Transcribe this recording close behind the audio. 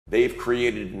they've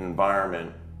created an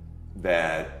environment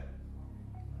that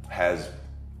has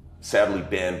sadly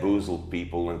bamboozled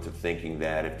people into thinking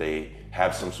that if they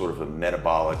have some sort of a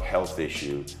metabolic health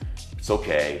issue, it's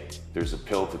okay, there's a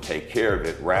pill to take care of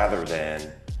it, rather than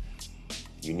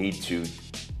you need to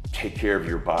take care of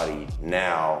your body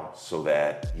now so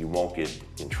that you won't get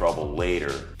in trouble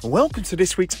later. Welcome to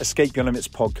this week's Escape Your Limits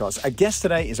podcast. Our guest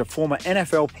today is a former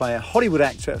NFL player, Hollywood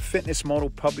actor, fitness model,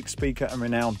 public speaker, and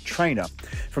renowned trainer.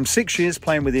 From 6 years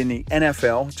playing within the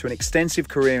NFL to an extensive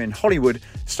career in Hollywood,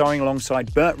 starring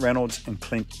alongside Burt, Reynolds, and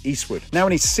Clint Eastwood. Now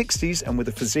in his 60s and with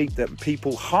a physique that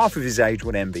people half of his age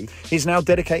would envy, he's now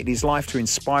dedicated his life to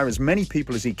inspire as many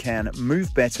people as he can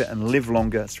move better and live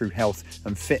longer through health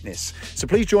and fitness. So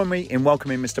please join me in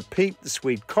welcoming Mr. Pete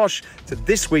Swede Koch to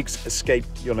this week's Escape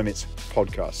Your Limits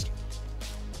podcast.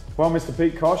 Well, Mr.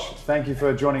 Pete Koch, thank you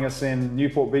for joining us in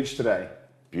Newport Beach today.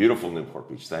 Beautiful Newport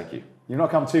Beach, thank you. You've not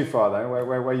come too far though.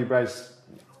 Where are you based?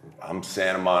 I'm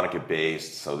Santa Monica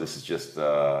based, so this is just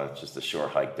a short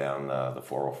hike down the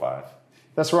 405.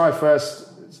 That's where I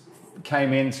first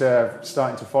came into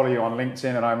starting to follow you on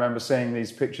LinkedIn, and I remember seeing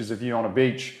these pictures of you on a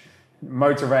beach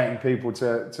motivating people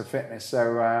to fitness.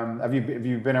 So have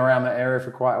you been around that area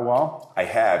for quite a while? I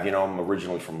have. You know, I'm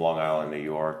originally from Long Island, New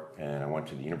York, and I went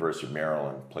to the University of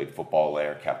Maryland, played football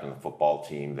there, captained the football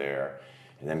team there,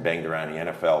 and then banged around the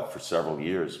NFL for several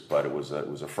years. But it was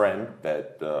a friend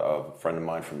of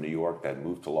mine from New York that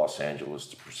moved to Los Angeles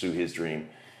to pursue his dream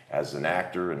as an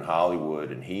actor in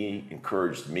Hollywood, and he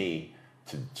encouraged me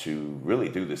to really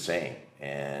do the same.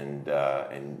 And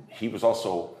he was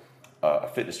also a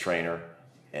fitness trainer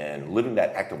and living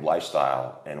that active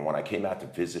lifestyle. And when I came out to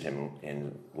visit him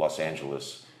in Los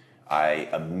Angeles, I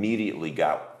immediately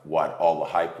got what all the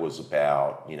hype was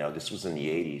about. You know, this was in the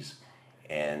 80s,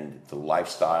 and the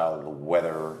lifestyle, the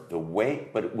weather,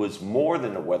 but it was more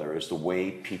than the weather, it's the way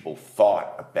people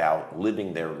thought about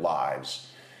living their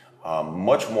lives,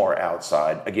 much more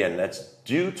outside. Again, that's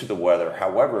due to the weather.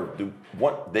 However,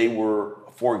 what they were,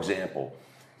 for example,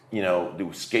 you know, there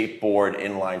was skateboard,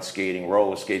 inline skating,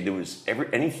 roller skate. There was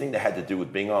anything that had to do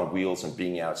with being on wheels and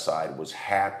being outside was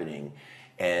happening.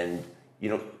 And, you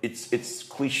know, it's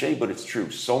cliche, but it's true.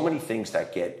 So many things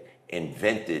that get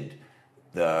invented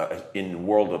in the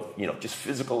world of, you know, just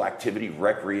physical activity,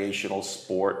 recreational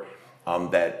sport,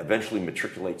 that eventually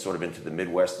matriculate sort of into the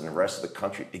Midwest and the rest of the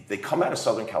country. They come out of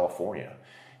Southern California.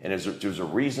 And there's a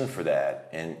reason for that.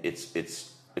 And it's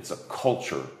a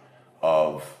culture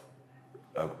of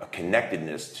a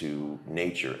connectedness to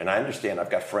nature. And I understand, I've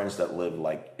got friends that live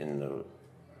like in the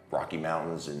Rocky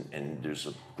Mountains, and there's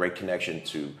a great connection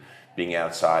to being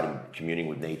outside and communing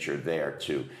with nature there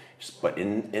too. But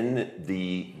in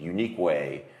the unique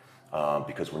way,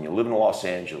 because when you live in Los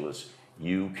Angeles,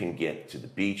 you can get to the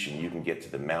beach and you can get to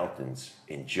the mountains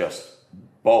in just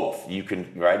both. You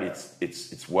can, right?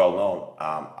 It's well known.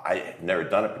 I've never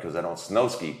done it because I don't snow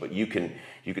ski, but you can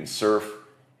surf,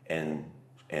 and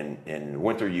in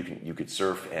winter you could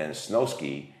surf and snow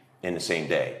ski in the same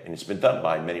day, and it's been done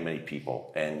by many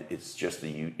people. And it's just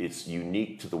it's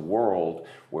unique to the world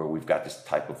where we've got this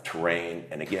type of terrain,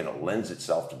 and again, it lends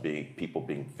itself to people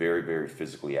being very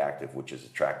physically active, which is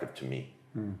attractive to me.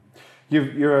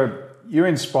 You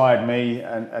inspired me,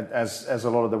 and as a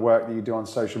lot of the work that you do on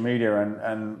social media,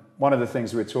 and one of the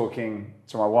things we were talking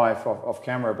to my wife off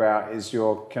camera about is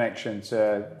your connection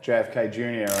to JFK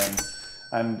Jr.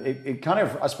 And it kind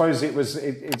of, I suppose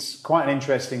it's quite an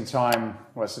interesting time.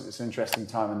 Well, it's an interesting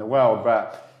time in the world,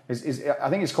 but I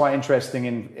think it's quite interesting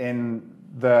in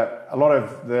a lot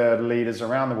of the leaders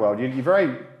around the world. You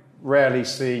very rarely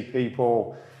see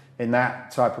people in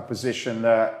that type of position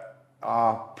that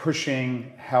are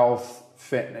pushing health,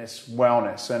 fitness,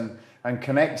 wellness, and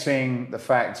connecting the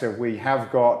fact that we have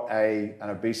got an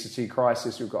obesity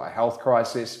crisis, we've got a health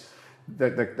crisis.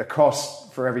 The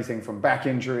cost for everything from back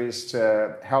injuries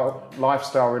to health,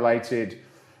 lifestyle-related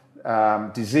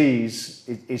disease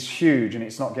is huge, and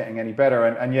it's not getting any better.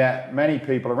 And yet many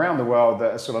people around the world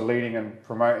that are sort of leading and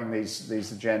promoting these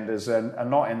agendas are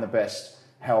not in the best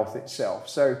health itself.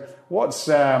 So what's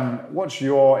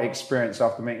your experience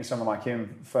after meeting someone like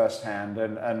him firsthand,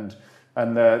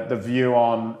 and the view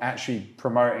on actually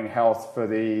promoting health for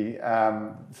the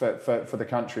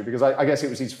country? Because I guess it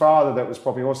was his father that was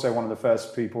probably also one of the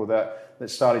first people that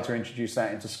started to introduce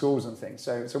that into schools and things.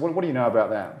 So what do you know about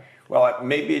that? Well,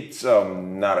 maybe it's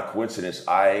not a coincidence.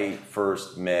 I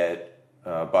first met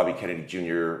Bobby Kennedy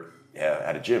Jr.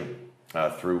 At a gym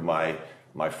through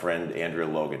my friend Andrea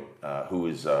Logan, who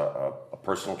is a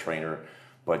personal trainer,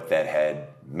 but that had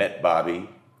met Bobby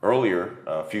earlier,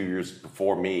 a few years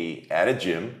before me, at a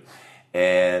gym,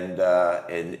 And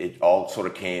it all sort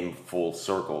of came full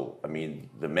circle. I mean,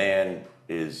 the man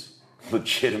is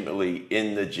legitimately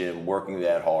in the gym working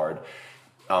that hard.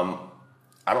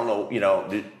 I don't know,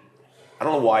 I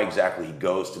don't know why exactly he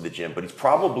goes to the gym, but he's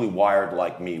probably wired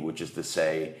like me, which is to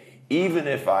say, even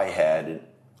if I had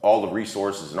all the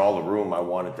resources and all the room I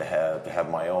wanted to have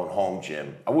my own home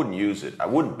gym, I wouldn't use it. I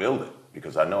wouldn't build it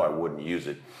because I know I wouldn't use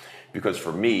it. Because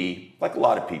for me, like a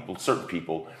lot of people, certain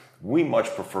people, we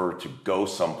much prefer to go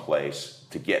someplace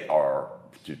to get our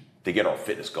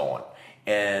fitness going.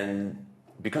 And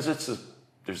because there's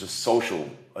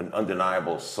an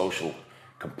undeniable social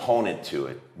component to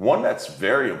it. One that's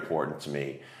very important to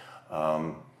me.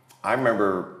 I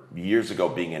remember years ago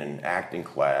being in an acting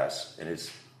class, and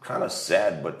it's kind of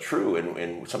sad but true.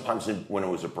 And sometimes when it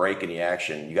was a break in the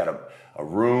action, you got a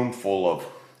room full of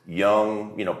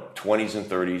young, 20s and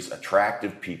 30s,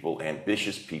 attractive people,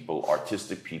 ambitious people,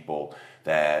 artistic people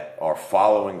that are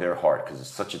following their heart because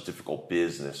it's such a difficult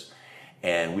business.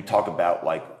 And we talk about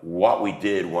like what we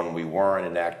did when we weren't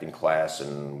in acting class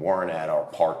and weren't at our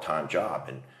part-time job.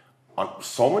 And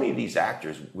so many of these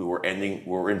actors, we were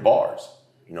in bars,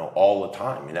 all the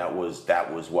time. And that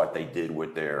was what they did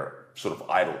with their sort of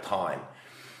idle time.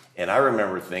 And I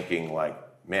remember thinking like,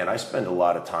 man, I spend a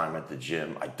lot of time at the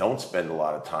gym. I don't spend a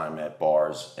lot of time at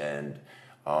bars. And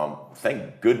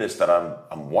thank goodness that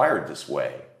I'm wired this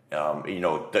way.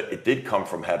 It did come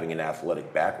from having an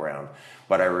athletic background,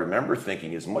 but I remember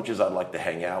thinking, as much as I'd like to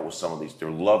hang out with some of they're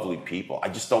lovely people. I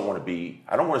just don't want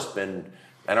to spend.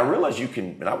 And I realized you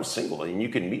can. And I was single, and you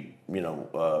can meet, your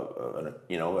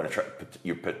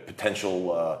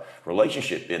potential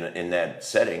relationship in that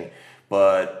setting,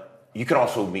 but you can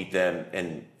also meet them,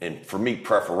 and for me,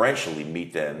 preferentially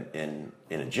meet them in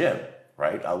a gym.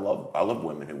 Right? I love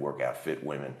women who work out, fit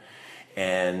women,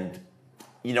 and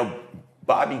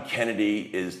Bobby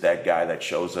Kennedy is that guy that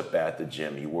shows up at the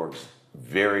gym. He works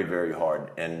very, very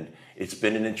hard. And it's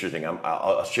been an interesting,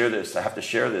 I'll share this. I have to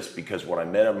share this because when I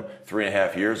met him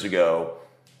 3.5 years ago,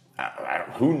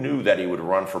 who knew that he would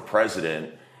run for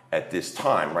president at this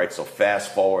time, right? So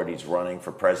fast forward, he's running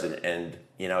for president. And,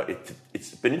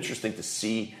 it's been interesting to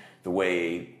see the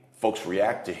way folks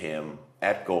react to him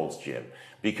at Gold's Gym.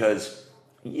 Because,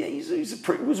 yeah, he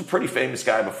was a pretty famous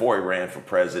guy before he ran for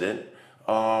president.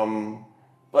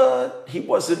 But he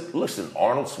wasn't, listen,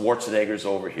 Arnold Schwarzenegger's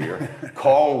over here.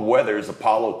 Carl Weathers,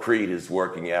 Apollo Creed is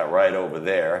working out right over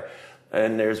there.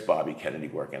 And there's Bobby Kennedy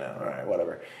working out. All right,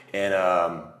 whatever.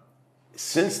 And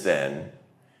since then,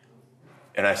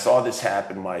 and I saw this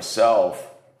happen myself,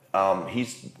 he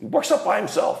works up by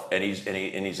himself. And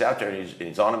he's out there and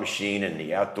he's on a machine in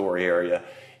the outdoor area.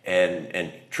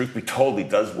 And truth be told, he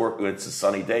does work when it's a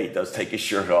sunny day. He does take his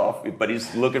shirt off, but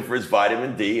he's looking for his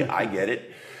vitamin D. I get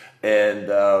it. And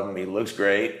he looks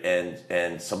great.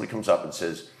 And somebody comes up and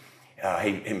says,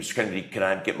 hey, Mr. Kennedy, can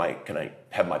I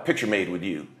have my picture made with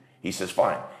you? He says,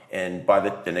 fine. And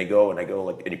then they go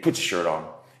like, and he puts a shirt on,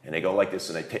 and they go like this,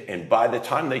 and by the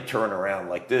time they turn around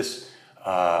like this,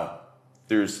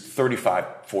 there's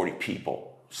 35, 40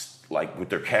 people, like with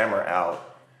their camera out,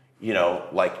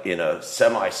 like in a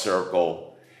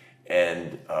semicircle,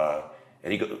 and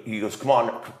he goes, come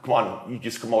on, you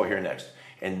just come over here next.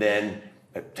 And then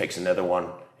it takes another one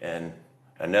and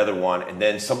another one, and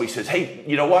then somebody says, hey,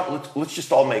 you know what? Let's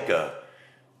just all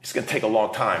it's going to take a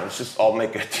long time. Let's just all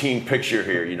make a team picture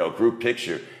here, group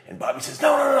picture. And Bobby says,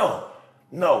 no.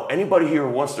 Anybody here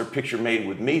who wants their picture made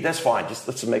with me, that's fine. Just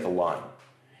let's make a line.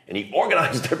 And he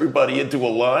organized everybody into a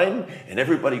line, and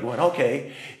everybody went,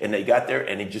 okay. And they got there,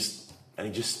 and he just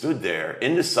stood there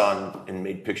in the sun and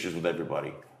made pictures with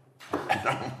everybody. And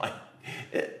I'm like,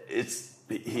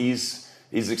 he's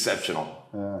exceptional.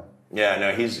 Yeah,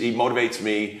 no, he motivates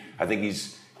me. I think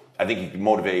he's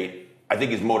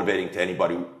motivating to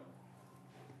anybody,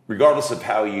 regardless of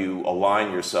how you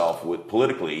align yourself with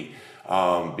politically,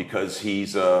 because he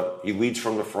leads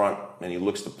from the front and he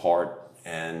looks the part.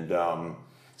 And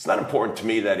it's not important to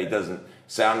me that he doesn't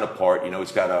sound the part.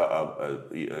 He's got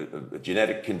a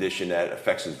genetic condition that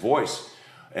affects his voice,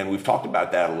 and we've talked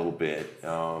about that a little bit.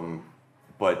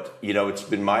 But it's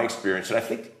been my experience, and I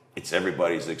think it's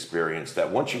everybody's experience,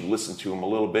 that once you listen to him a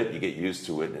little bit, you get used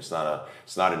to it, and it's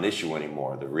not an issue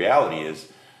anymore. The reality is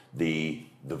the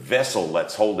vessel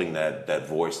that's holding that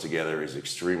voice together is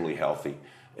extremely healthy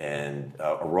and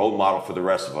a role model for the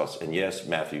rest of us. And yes,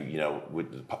 Matthew,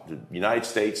 with the United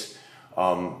States,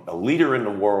 a leader in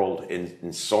the world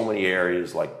in so many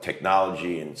areas like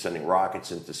technology and sending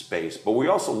rockets into space, but we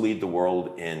also lead the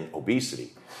world in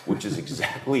obesity, which is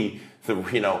exactly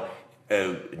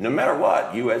no matter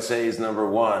what, USA is number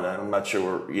one. I'm not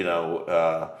sure,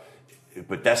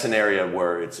 but that's an area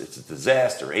where it's a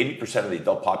disaster. 80% of the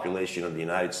adult population of the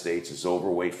United States is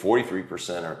overweight.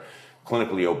 43% are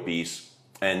clinically obese,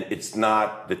 and it's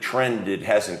not the trend. It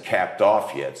hasn't capped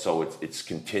off yet, so it's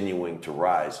continuing to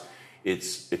rise.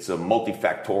 It's a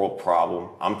multifactorial problem.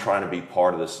 I'm trying to be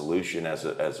part of the solution as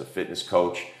a fitness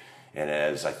coach and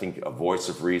as, I think, a voice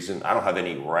of reason. I don't have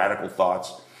any radical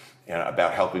thoughts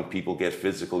about helping people get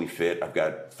physically fit. I've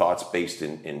got thoughts based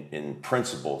in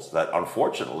principles that,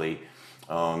 unfortunately,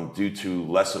 due to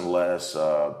less and less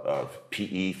of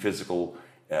PE, physical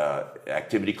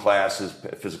activity classes,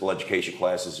 physical education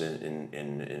classes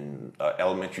in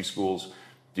elementary schools,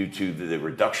 due to the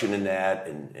reduction in that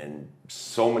and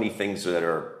so many things that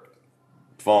are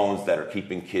phones that are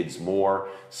keeping kids more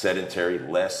sedentary,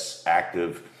 less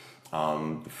active,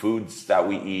 the foods that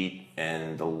we eat,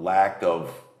 and the lack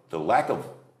of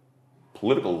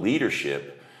political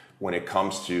leadership when it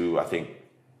comes to, I think,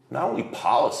 not only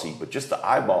policy, but just the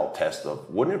eyeball test of,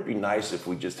 wouldn't it be nice if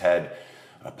we just had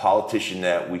a politician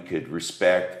that we could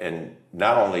respect, and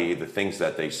not only the things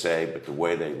that they say, but the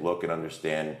way they look, and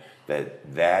understand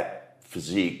that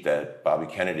physique that Bobby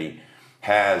Kennedy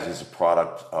has is a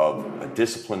product of a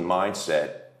disciplined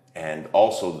mindset, and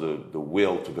also the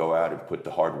will to go out and put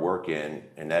the hard work in,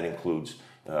 and that includes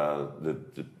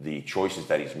the choices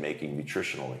that he's making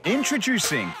nutritionally.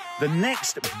 Introducing the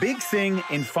next big thing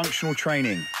in functional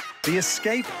training, the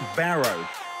Escape Barrow,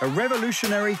 a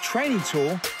revolutionary training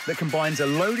tool that combines a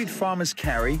loaded farmer's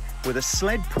carry with a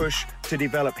sled push to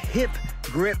develop hip,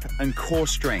 grip, and core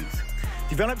strength.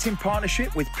 Developed in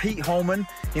partnership with Pete Holman,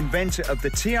 inventor of the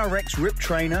TRX Rip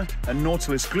Trainer and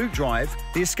Nautilus Glute Drive,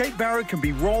 the Escape Barrow can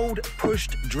be rolled,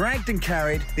 pushed, dragged, and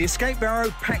carried. The Escape Barrow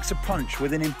packs a punch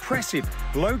with an impressive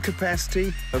load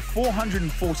capacity of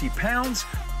 440 pounds,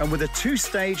 and with a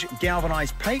two-stage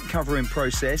galvanized paint covering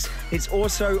process, it's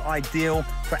also ideal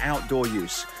for outdoor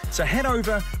use. So head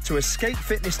over to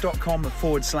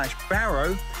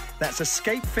escapefitness.com/barrow. That's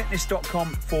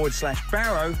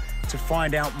escapefitness.com/barrow to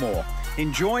find out more.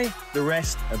 Enjoy the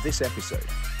rest of this episode.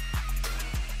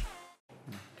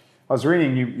 I was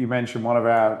reading you mentioned one of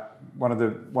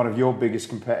your biggest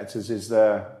competitors is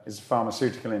the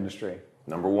pharmaceutical industry.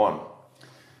 Number one.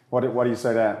 What do you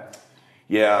say there?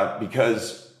 Yeah,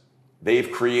 because they've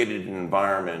created an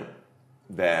environment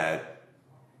that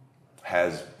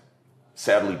has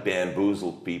sadly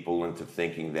bamboozled people into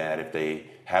thinking that if they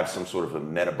have some sort of a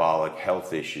metabolic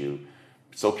health issue,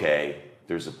 it's okay.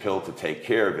 There's a pill to take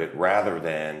care of it, rather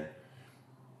than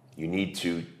you need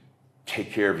to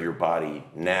take care of your body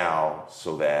now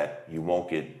so that you won't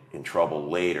get in trouble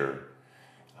later.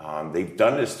 They've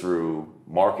done this through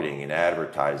marketing and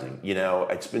advertising. You know,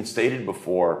 it's been stated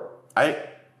before. I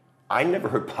never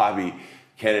heard Bobby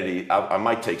Kennedy. I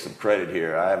might take some credit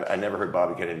here. I never heard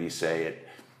Bobby Kennedy say it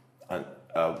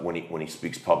when he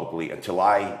speaks publicly until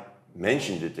I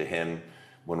mentioned it to him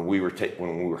when we were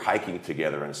hiking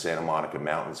together in the Santa Monica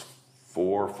Mountains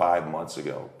 4 or 5 months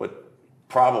ago. But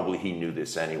probably he knew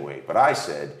this anyway. But I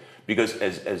said, because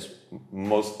as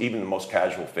even the most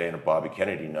casual fan of Bobby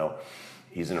Kennedy know,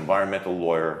 he's an environmental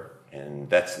lawyer, and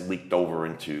that's leaked over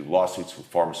into lawsuits with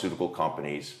pharmaceutical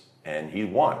companies, and he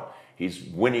won. He's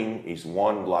winning. He's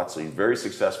won lots. He's very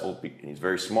successful, and he's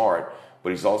very smart.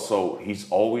 But he's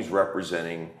always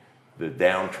representing the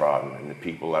downtrodden and the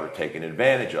people that are taken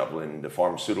advantage of. And the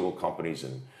pharmaceutical companies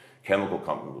and chemical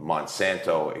companies,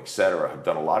 Monsanto, et cetera, have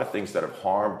done a lot of things that have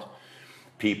harmed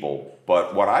people.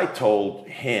 But what I told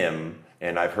him,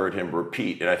 and I've heard him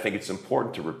repeat, and I think it's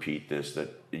important to repeat this,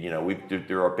 that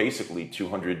there are basically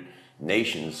 200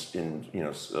 nations in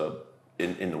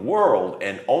the world,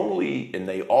 and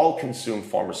they all consume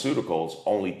pharmaceuticals.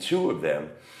 Only 2 of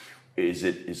them is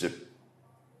it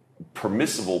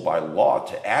permissible by law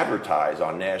to advertise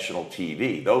on national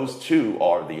TV. Those 2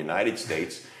 are the United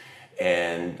States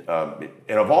and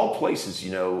of all places,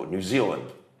 New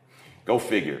Zealand. Go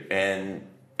figure. And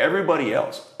everybody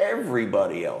else,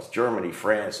 Germany,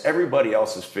 France, everybody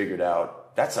else has figured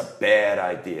out that's a bad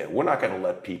idea. We'll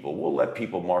let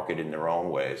people market in their own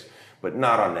ways, but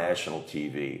not on national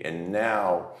TV. And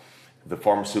now the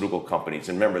pharmaceutical companies,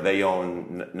 and remember, they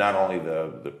own not only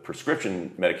the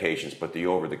prescription medications, but the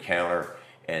over-the-counter,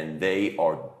 and they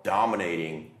are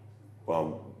dominating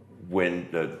when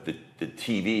the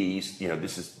TVs,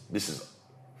 this is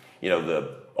the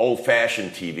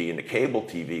old-fashioned TV and the cable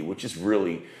TV, which is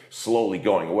really slowly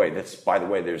going away. That's, by the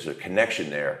way, there's a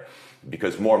connection there,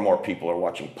 because more and more people are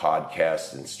watching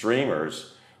podcasts and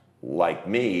streamers like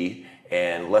me,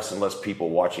 and less people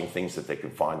watching things that they can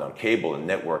find on cable and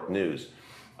network news.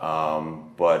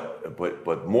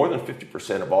 But more than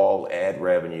 50% of all ad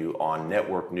revenue on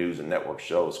network news and network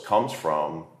shows comes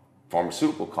from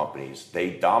pharmaceutical companies.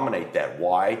 They dominate that.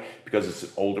 Why? Because it's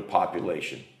an older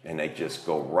population, and they just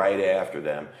go right after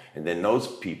them. And then those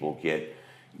people get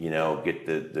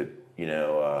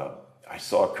I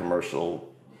saw a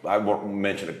commercial. I won't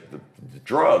mention the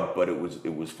drug, but it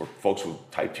was for folks with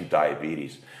type 2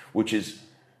 diabetes, which is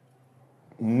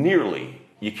nearly,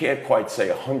 you can't quite say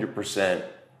 100%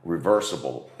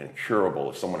 reversible and curable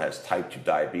if someone has type 2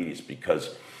 diabetes,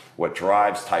 because what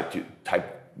drives type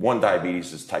 1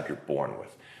 diabetes is type you're born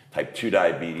with. Type 2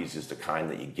 diabetes is the kind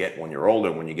that you get when you're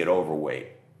older, when you get overweight.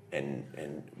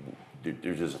 And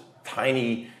there's this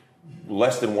tiny,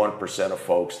 less than 1% of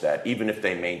folks that even if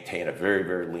they maintain a very,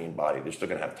 very lean body, they're still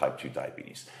gonna have type 2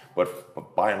 diabetes.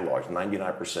 But by and large,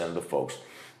 99% of the folks,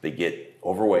 they get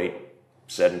overweight,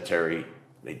 sedentary,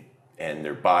 and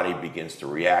their body begins to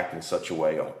react in such a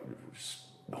way,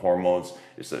 hormones,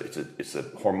 it's a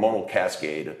hormonal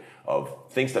cascade of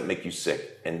things that make you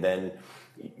sick. And then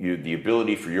the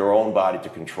ability for your own body to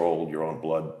control your own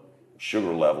blood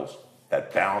sugar levels,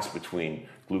 that balance between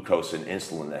glucose and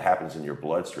insulin that happens in your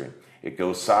bloodstream, it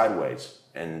goes sideways,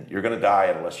 and you're going to die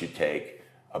unless you take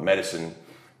a medicine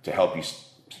to help you,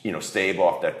 stave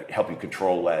off that, help you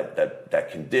control that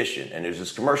condition. And there's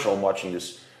this commercial, I'm watching,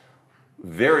 this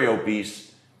very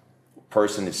obese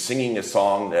person is singing a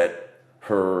song that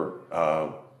her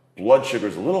blood sugar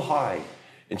is a little high,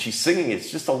 and she's singing it's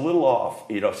just a little off.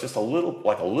 It's just a little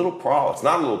problem. It's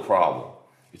not a little problem.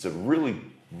 It's a really,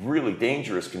 really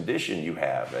dangerous condition you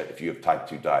have if you have type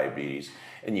 2 diabetes,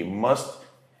 and you must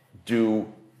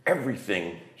do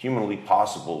everything humanly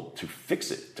possible to fix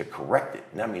it, to correct it.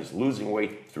 And that means losing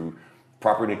weight through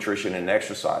proper nutrition and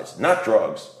exercise, not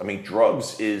drugs. I mean,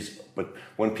 but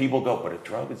when people go, but a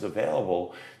drug is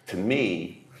available to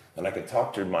me, and I can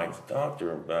talk to my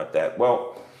doctor about that.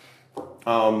 Well,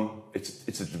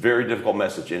 it's a very difficult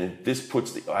message, and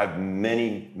I have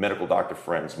many medical doctor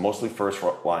friends, mostly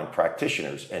first-line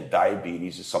practitioners, and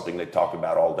diabetes is something they talk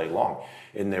about all day long,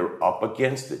 and they're up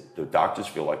against it. The doctors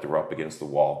feel like they're up against the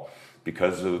wall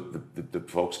because the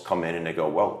folks come in and they go,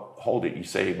 well, hold it, you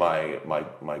say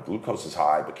my glucose is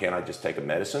high, but can't I just take a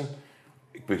medicine?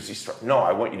 Because no,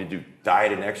 I want you to do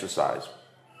diet and exercise.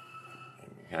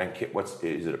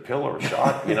 Is it a pill or a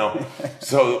shot?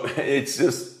 So I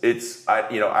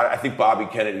think Bobby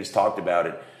Kennedy's talked about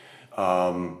it,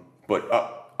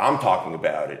 but I'm talking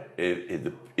about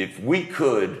it. If we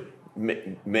could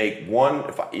make one,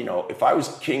 if I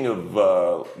was king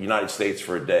of United States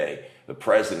for a day, the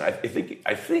president,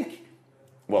 I think,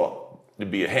 well,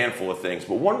 there'd be a handful of things,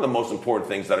 but one of the most important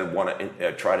things that I'd want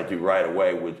to try to do right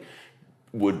away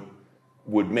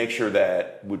would make sure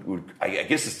that I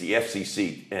guess it's the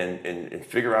FCC and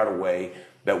figure out a way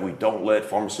that we don't let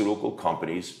pharmaceutical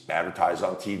companies advertise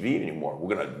on TV anymore.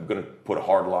 We're gonna put a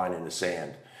hard line in the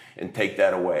sand and take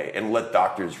that away and let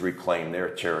doctors reclaim their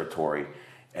territory,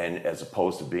 and as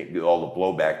opposed to being all the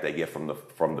blowback they get from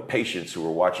the patients who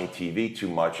are watching TV too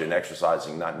much and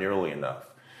exercising not nearly enough.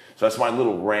 So that's my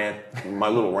little rant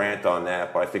on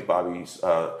that. But I think Bobby's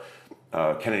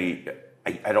Kennedy.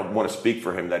 I don't want to speak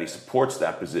for him that he supports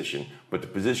that position, but the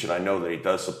position I know that he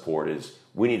does support is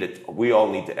we all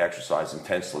need to exercise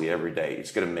intensely every day.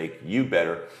 It's going to make you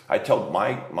better. I tell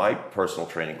my personal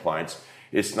training clients,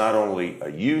 it's not only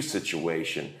a you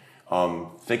situation.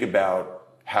 Think about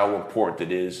how important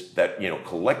it is that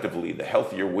collectively, the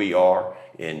healthier we are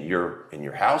in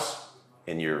your house,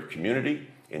 in your community,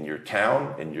 in your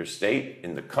town, in your state,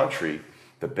 in the country,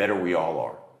 the better we all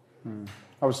are.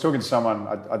 I was talking to someone,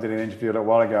 I did an interview a little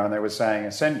while ago, and they were saying,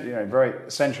 very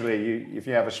essentially, if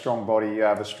you have a strong body, you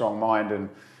have a strong mind,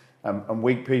 and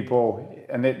weak people,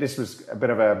 and this was a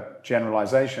bit of a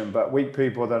generalization, but weak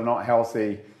people that are not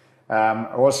healthy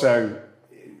are also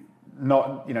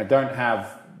not, don't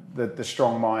have the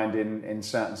strong mind in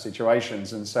certain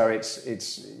situations, and so it's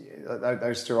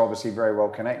those two are obviously very well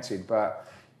connected. But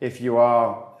if you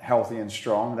are healthy and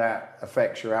strong, that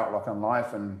affects your outlook on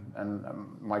life, and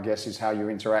my guess is how you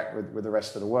interact with the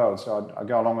rest of the world. So I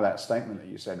go along with that statement that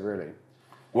you said, really.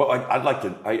 Well, I'd like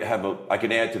to. I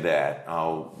can add to that.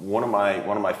 One of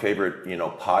my favorite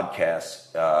podcasts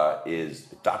is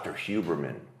Dr.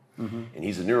 Huberman, and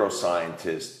he's a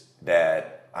neuroscientist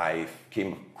that I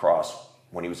came across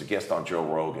when he was a guest on Joe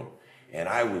Rogan, and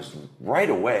I was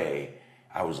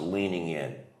leaning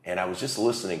in. And I was just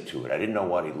listening to it. I didn't know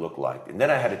what he looked like. And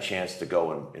then I had a chance to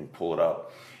go and pull it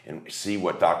up and see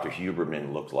what Dr.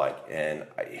 Huberman looked like. And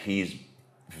he's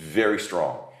very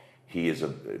strong. He is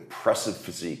an impressive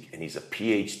physique, and he's a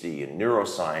PhD in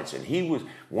neuroscience. And he was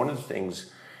one of the things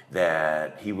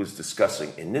that he was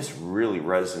discussing, and this really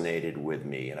resonated with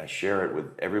me, and I share it with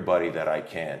everybody that I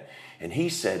can. And he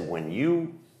said, when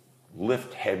you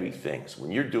lift heavy things,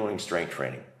 when you're doing strength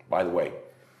training, by the way,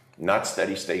 not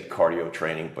steady state cardio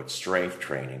training, but strength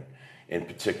training in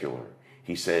particular,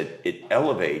 he said it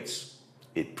elevates,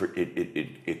 it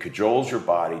cajoles your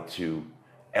body to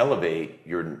elevate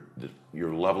your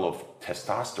level of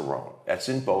testosterone. That's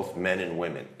in both men and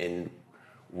women. In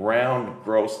round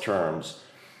gross terms,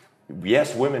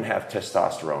 yes, women have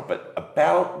testosterone, but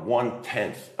about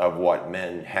 1/10 of what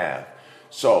men have.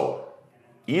 So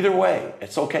either way,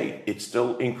 it's okay. It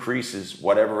still increases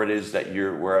whatever it is that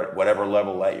we're at, whatever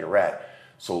level that you're at.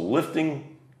 So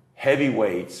lifting heavy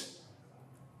weights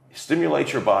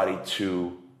stimulates your body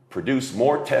to produce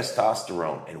more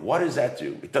testosterone. And what does that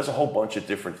do? It does a whole bunch of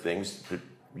different things that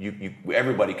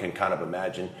everybody can kind of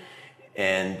imagine.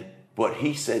 But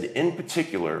he said in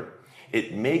particular,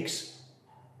 it makes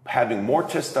having more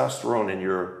testosterone in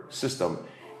your system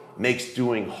makes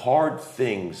doing hard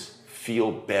things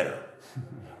feel better.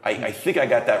 I think I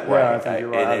got that right. Yeah, I think you're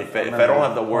right. And if I don't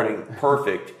have the wording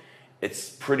perfect,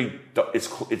 it's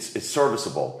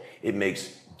serviceable. It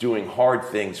makes doing hard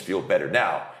things feel better.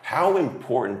 Now, how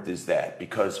important is that?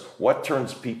 Because what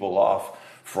turns people off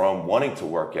from wanting to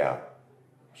work out?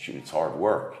 Shoot, it's hard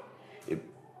work. It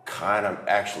kind of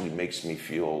actually makes me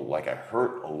feel like I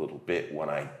hurt a little bit when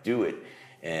I do it.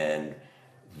 And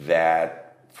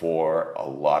that, for a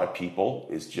lot of people,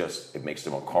 is just, it makes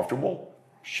them uncomfortable.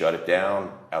 Shut it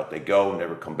down, out they go,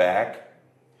 never come back.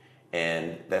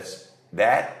 And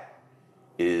that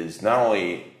is not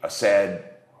only a sad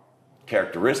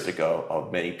characteristic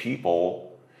of many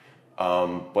people,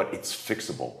 but it's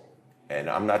fixable. And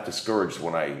I'm not discouraged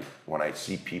when I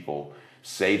see people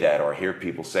say that or hear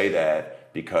people say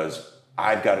that, because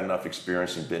I've got enough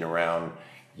experience and been around.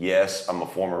 Yes, I'm a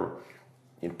former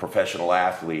professional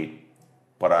athlete,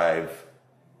 but I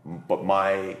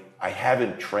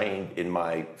haven't trained in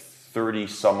my 30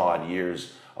 some odd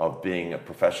years of being a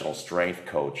professional strength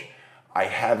coach. I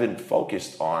haven't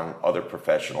focused on other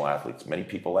professional athletes. Many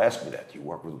people ask me that. Do you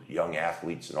work with young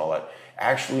athletes and all that?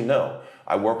 Actually, no.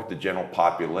 I work with the general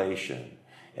population,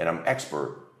 and I'm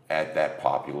expert at that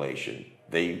population.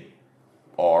 They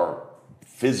are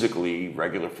physically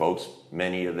regular folks,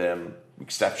 many of them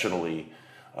exceptionally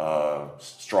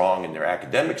strong in their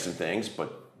academics and things,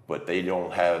 but they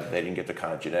didn't get the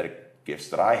kind of genetic gifts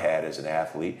that I had as an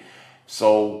athlete.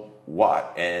 So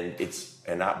what? And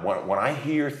when I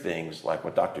hear things like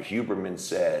what Dr. Huberman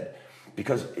said,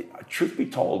 because truth be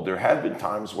told, there have been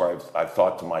times where I've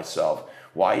thought to myself,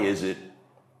 why is it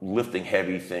lifting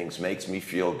heavy things makes me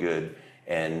feel good,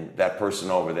 and that person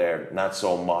over there not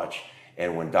so much?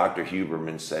 And when Dr.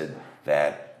 Huberman said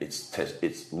that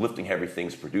it's lifting heavy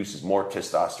things produces more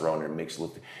testosterone and it makes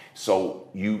lifting, so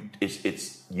you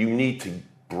need to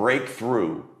break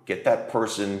through, get that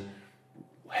person.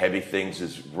 Heavy things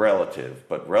is relative,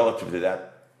 but relative to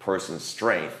that person's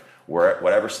strength,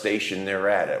 whatever station they're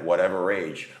at whatever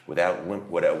age,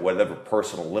 whatever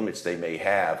personal limits they may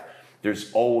have,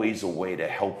 there's always a way to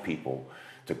help people,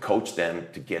 to coach them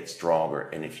to get stronger.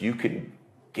 And if you can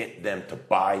get them to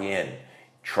buy in,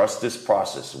 trust this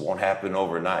process. It won't happen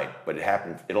overnight, but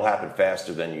it'll happen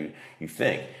faster than you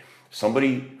think.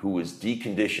 Somebody who is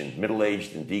deconditioned,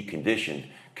 middle-aged and deconditioned,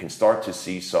 can start to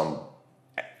see some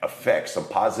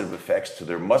positive effects to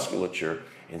their musculature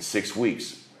in 6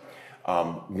 weeks.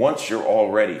 Once you're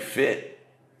already fit,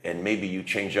 and maybe you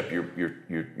change up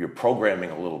your programming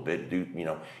a little bit,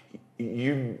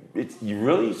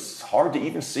 it's hard to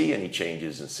even see any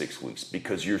changes in 6 weeks,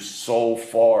 because you're so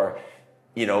far.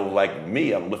 Like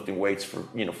me, I'm lifting weights for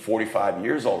 45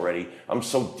 years already. I'm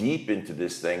so deep into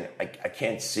this thing, I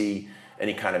can't see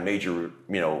any kind of major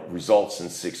results in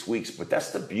 6 weeks. But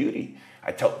that's the beauty.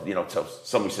 I tell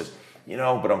somebody says,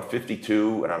 but I'm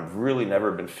 52 and I've really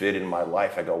never been fit in my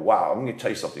life. I go, wow, I'm going to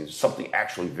tell you something. There's something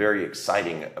actually very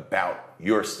exciting about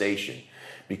your station,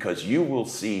 because you will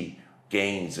see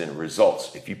gains and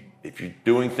results if you're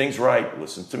doing things right.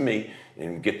 Listen to me,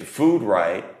 and get the food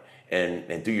right.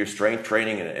 And do your strength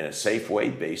training in a safe way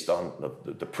based on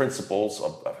the principles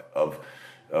of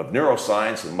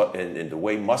neuroscience and the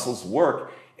way muscles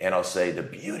work. And I'll say the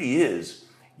beauty is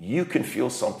you can feel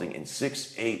something in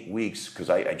 6-8 weeks, because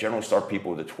I generally start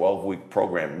people with a 12-week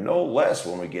program, no less,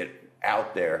 when we get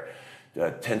out there,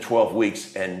 10-12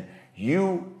 weeks. And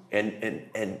you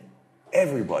and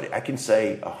everybody, I can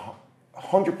say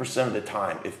 100% of the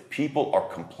time, if people are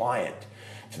compliant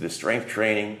to the strength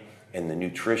training and the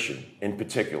nutrition in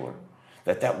particular,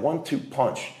 that 1-2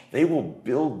 punch, they will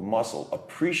build muscle,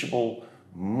 appreciable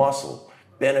muscle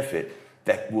benefit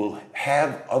that will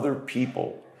have other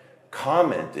people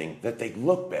commenting that they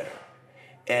look better.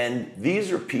 And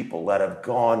these are people that have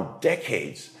gone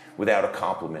decades without a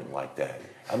compliment like that.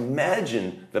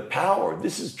 Imagine the power.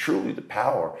 This is truly the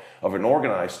power of an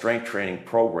organized strength training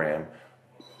program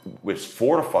which is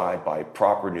fortified by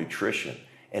proper nutrition.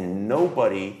 And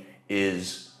nobody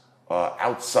is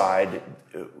outside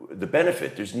the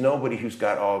benefit. There's nobody who's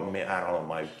got, oh man, I don't know,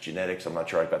 my genetics, I'm not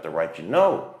sure I got the right gen.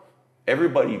 No.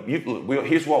 Everybody,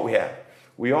 here's what we have.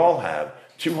 We all have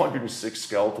 206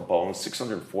 skeletal bones,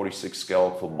 646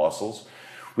 skeletal muscles.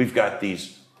 We've got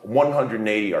these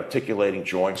 180 articulating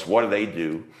joints. What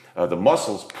do? The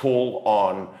muscles pull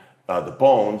on the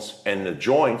bones, and the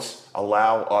joints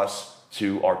allow us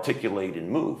to articulate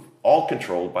and move, all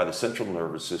controlled by the central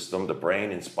nervous system, the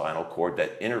brain and spinal cord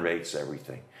that innervates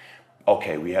everything.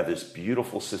 Okay, we have this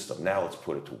beautiful system. Now let's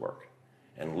put it to work.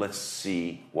 And let's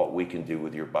see what we can do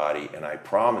with your body. And I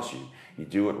promise you, you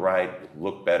do it right, you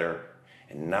look better.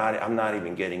 And I'm not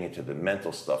even getting into the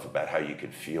mental stuff about how you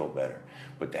can feel better.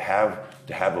 But to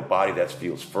have a body that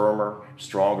feels firmer,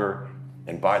 stronger,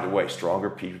 and by the way, stronger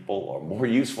people are more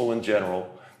useful in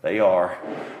general. They are,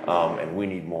 and we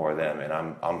need more of them. And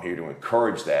I'm here to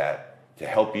encourage that, to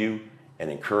help you and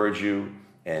encourage you.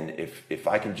 And if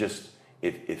I can just,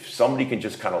 if somebody can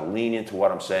just kind of lean into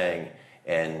what I'm saying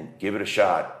and give it a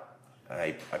shot,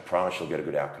 I promise you'll get a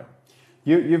good outcome.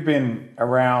 You've been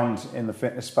around in the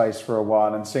fitness space for a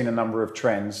while and seen a number of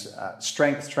trends.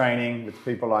 Strength training with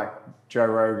people like Joe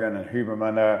Rogan and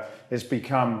Huberman has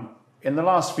become, in the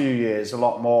last few years, a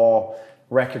lot more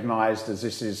recognized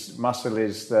as muscle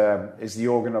is the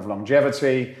organ of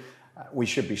longevity. We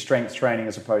should be strength training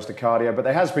as opposed to cardio. But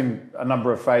there has been a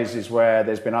number of phases where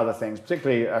there's been other things,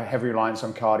 particularly a heavy reliance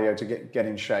on cardio to get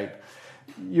in shape.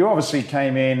 You obviously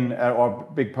came in, or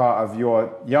a big part of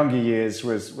your younger years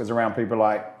was around people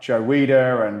like Joe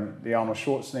Weider and the Arnold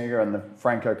Schwarzenegger and the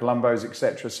Franco Columbos,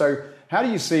 etc. So how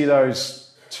do you see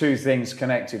those two things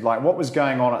connected? Like, what was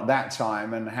going on at that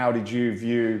time, and how did you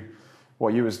view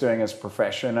what you was doing as a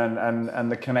profession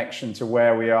and the connection to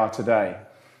where we are today?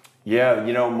 Yeah,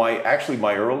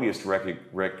 my earliest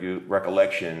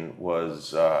recollection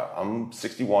was, I'm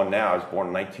 61 now. I was born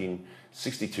in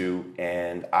 1962,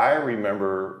 and I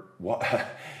remember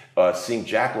seeing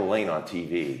Jack LaLanne on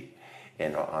TV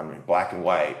and on black and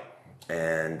white,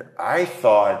 and I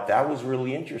thought that was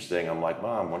really interesting. I'm like,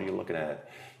 Mom, what are you looking at?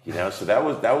 So that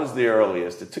was the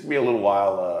earliest. It took me a little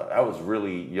while. I was a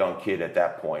really young kid at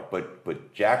that point,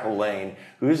 but Jack LaLanne,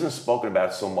 who isn't spoken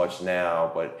about so much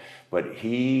now, but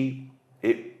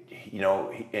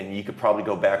and you could probably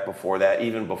go back before that,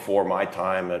 even before my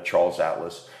time, Charles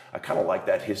Atlas. I kind of like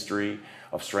that history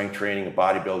of strength training and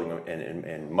bodybuilding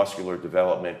and muscular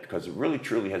development, because it really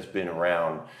truly has been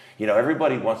around.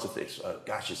 Everybody wants to think,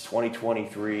 gosh, it's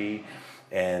 2023.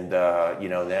 And there's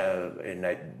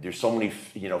so many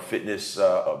fitness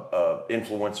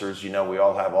influencers. We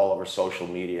all have all over social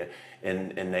media,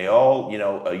 and they all,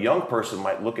 a young person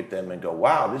might look at them and go,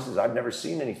 wow, I've never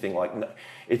seen anything like.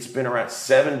 It's been around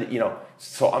 70.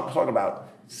 So I'm talking about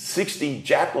 60.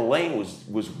 Jack LaLanne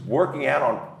was working out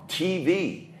on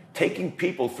TV, taking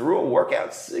people through a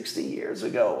workout 60 years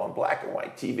ago on black and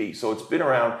white TV. So it's been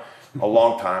around a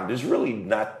long time. There's really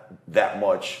not that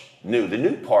much new. The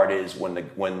new part is when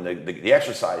the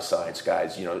exercise science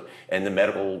guys, and the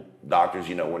medical doctors,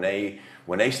 when they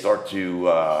start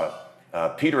to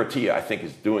Peter Attia, I think,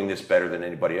 is doing this better than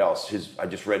anybody else. I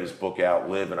just read his book out,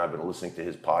 Live, and I've been listening to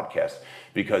his podcast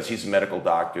because he's a medical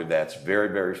doctor that's very,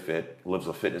 very fit, lives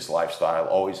a fitness lifestyle,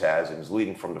 always has, and is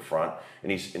leading from the front.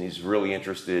 And he's really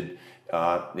interested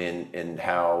in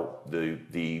how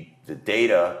the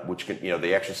data, which can,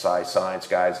 the exercise science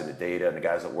guys and the data and the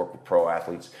guys that work with pro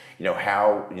athletes,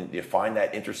 how you find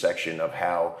that intersection of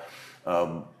how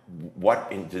what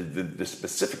into the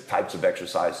specific types of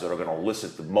exercises that are going to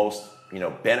elicit the most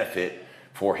benefit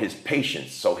for his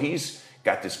patients. So he's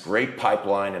got this great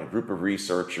pipeline and a group of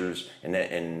researchers,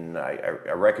 and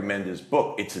I recommend his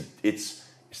book. It's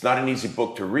not an easy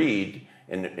book to read.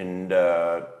 And I'm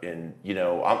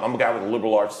a guy with a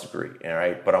liberal arts degree, all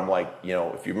right? But I'm like,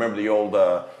 if you remember the old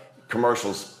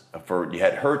commercials you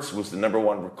had Hertz was the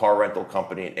 #1 car rental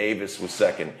company, and Avis was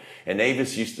second. And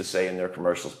Avis used to say in their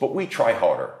commercials, but we try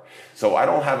harder. So I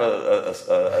don't have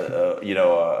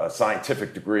a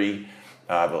scientific degree,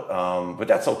 but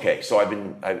that's okay. So I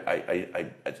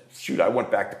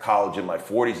went back to college in my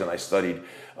 40s, and I studied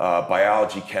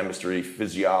biology, chemistry,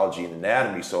 physiology, and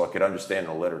anatomy so I could understand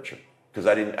the literature. because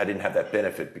I didn't have that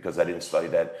benefit because I didn't study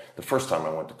that the first time I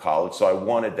went to college. So I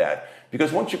wanted that,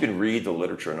 because once you can read the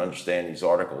literature and understand these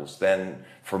articles, then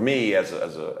for me as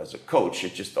a coach,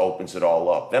 it just opens it all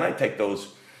up. Then I take those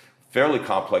fairly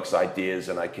complex ideas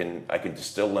and I can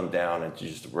distill them down into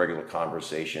just a regular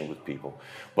conversation with people.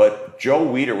 But Joe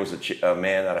Weider was a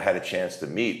man that I had a chance to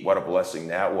meet. What a blessing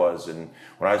that was. And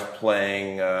when I was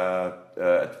playing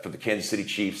for the Kansas City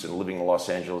Chiefs and living in Los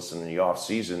Angeles in the off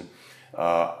season,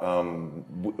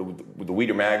 with the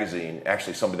Weider magazine,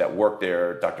 actually somebody that worked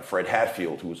there, Dr. Fred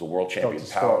Hatfield, who was a world champion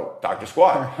power, Dr.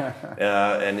 Squat,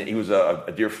 and he was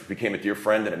became a dear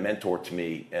friend and a mentor to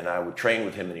me, and I would train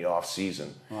with him in the off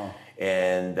season. Wow.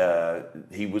 And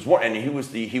he was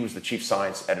the chief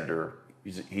science editor.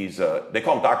 They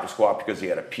call him Dr. Squat because he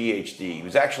had a PhD.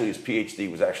 His PhD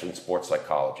was actually in sports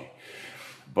psychology.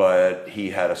 But he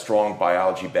had a strong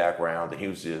biology background, and he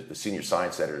was the senior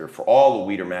science editor for all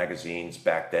the Weider magazines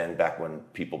back then, back when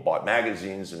people bought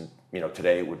magazines, and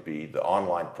today it would be the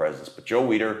online presence. But Joe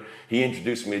Weider, he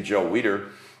introduced me to Joe Weider,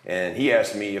 and he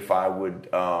asked me if I would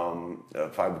do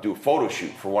a photo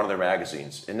shoot for one of their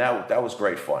magazines, and that was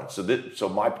great fun. So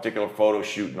my particular photo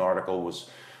shoot and article was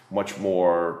much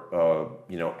more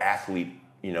athlete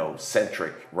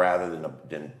centric rather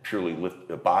than purely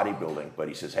bodybuilding. But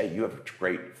he says, hey, you have a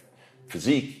great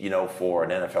physique, for an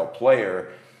NFL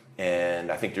player,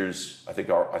 and I think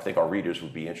our readers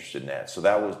would be interested in that. So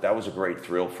that was a great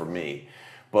thrill for me.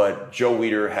 But Joe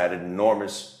Weider had an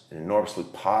enormously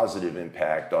positive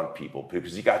impact on people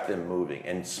because he got them moving.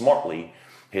 And smartly,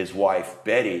 his wife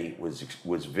Betty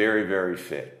was very, very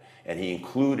fit, and he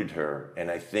included her.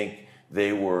 And I think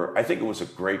it was a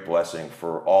great blessing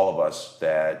for all of us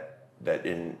that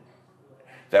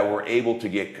were able to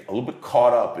get a little bit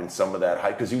caught up in some of that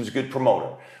hype, because he was a good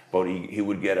promoter. But he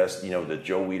would get us, the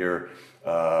Joe Weider,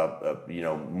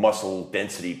 muscle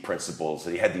density principles.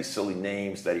 That he had these silly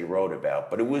names that he wrote about.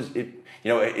 But an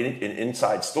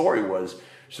inside story was,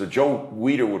 so Joe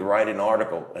Weider would write an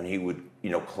article and he would,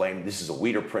 claim this is a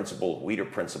Weider principle. He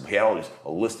had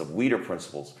a list of Weider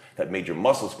principles that made your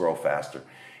muscles grow faster.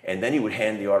 And then he would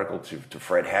hand the article to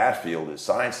Fred Hatfield, his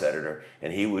science editor,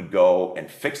 and he would go and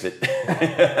fix it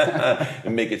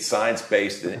and make it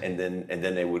science-based, and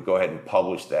then they would go ahead and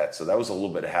publish that. So that was a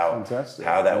little bit how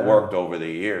that worked over the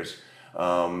years.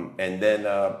 And then,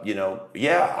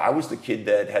 I was the kid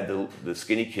that had the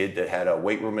skinny kid that had a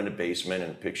weight room in the basement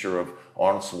and a picture of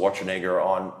Arnold Schwarzenegger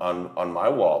on my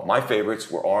wall. My favorites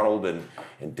were Arnold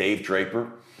and Dave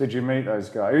Draper. Did you meet those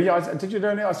guys? Did you do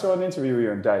anything? I saw an interview with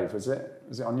you and Dave. Was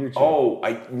it on YouTube? Oh,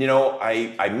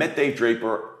 I met Dave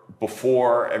Draper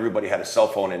before everybody had a cell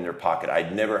phone in their pocket.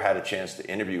 I'd never had a chance to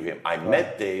interview him. I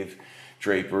met Dave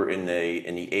Draper in the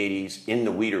 80s in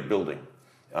the Weider building.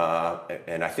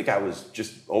 And I think I was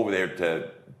just over there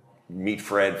to meet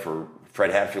Fred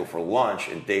Hatfield for lunch,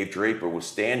 and Dave Draper was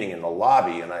standing in the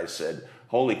lobby, and I said,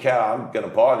 holy cow, I'm going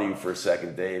to bother you for a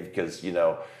second, Dave, because,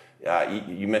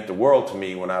 you meant the world to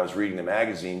me when I was reading the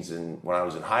magazines and when I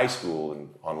was in high school and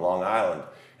on Long Island.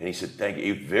 And he said, thank you.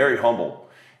 He was very humble.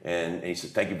 And he said,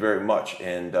 thank you very much.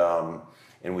 And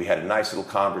we had a nice little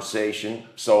conversation.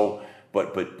 So,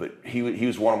 but he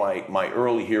was one of my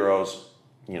early heroes,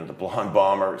 the blonde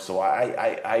bomber. So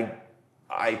I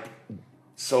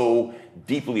so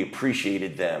deeply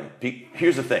appreciated them.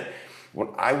 Here's the thing. When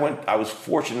I was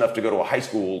fortunate enough to go to a high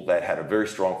school that had a very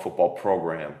strong football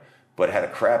program, but had a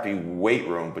crappy weight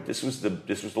room. But this was the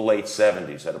late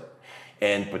 70s.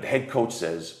 But the head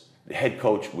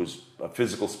coach was a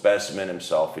physical specimen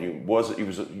himself, and he was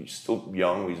still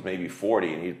young. He was maybe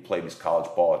 40, and he played his college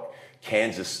ball at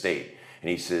Kansas State. And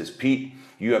he says, Pete,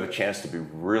 you have a chance to be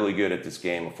really good at this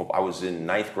game of football. I was in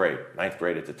ninth grade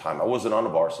at the time. I wasn't on the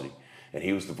varsity, and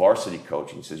he was the varsity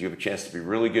coach. And he says, you have a chance to be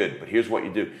really good, but here's what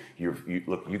you do.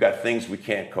 You got things we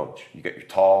can't coach. You're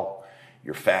tall.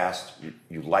 You're fast,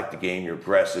 you like the game, you're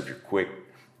aggressive, you're quick.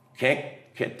 Can't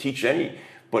teach any,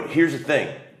 but here's the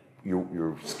thing,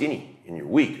 you're skinny and you're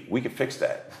weak. We can fix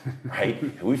that, right?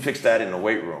 And we fixed that in the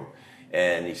weight room.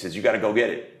 And he says, you got to go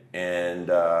get it. And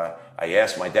I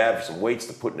asked my dad for some weights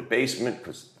to put in the basement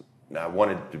because I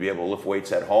wanted to be able to lift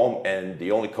weights at home. And the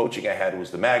only coaching I had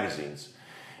was the magazines.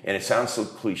 And it sounds so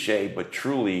cliche, but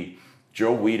truly,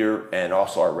 Joe Weider, and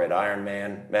also our Red Iron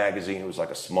Man magazine, it was like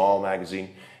a small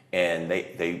magazine, and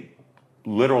they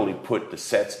literally put the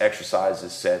sets,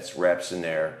 exercises, sets, reps in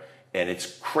there. And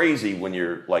it's crazy when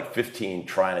you're like 15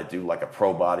 trying to do like a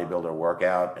pro bodybuilder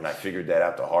workout. And I figured that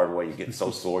out the hard way. You get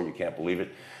so sore, you can't believe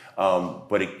it.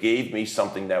 But it gave me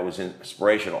something that was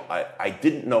inspirational. I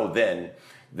didn't know then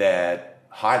that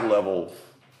high-level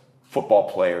football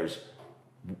players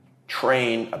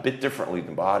train a bit differently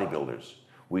than bodybuilders.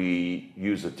 We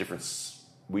use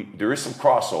there is some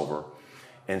crossover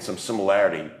and some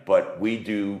similarity, but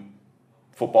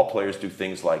football players do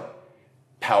things like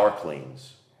power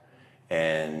cleans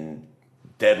and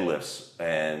deadlifts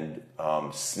and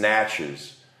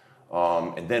snatches,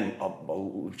 and then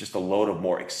just a load of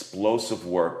more explosive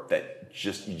work that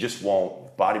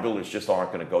bodybuilders just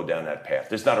aren't going to go down that path.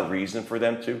 There's not a reason for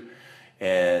them to,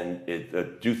 and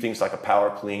do things like a power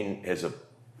clean is a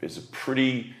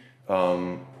pretty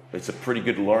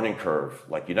good learning curve.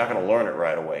 Like, you're not going to learn it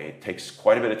right away. It takes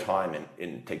quite a bit of time, and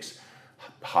it takes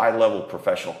high-level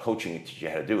professional coaching to teach you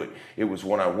how to do it. It was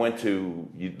when I went to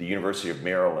the University of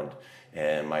Maryland,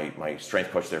 and my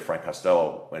strength coach there, Frank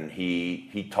Costello, when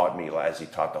he taught me, as he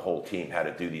taught the whole team, how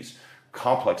to do these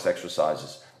complex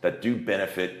exercises that do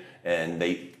benefit, and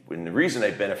the reason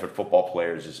they benefit football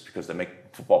players is because they make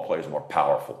football players more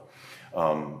powerful.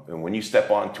 And when you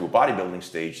step onto a bodybuilding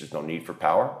stage, there's no need for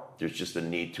power. There's just a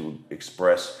need to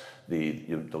express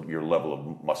your level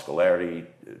of muscularity,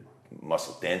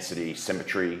 muscle density,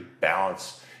 symmetry,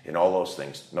 balance, and all those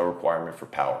things. No requirement for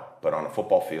power. But on a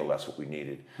football field, that's what we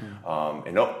needed.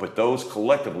 But those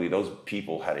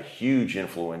people had a huge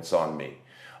influence on me.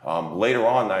 Later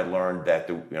on, I learned that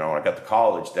when I got to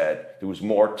college, that there was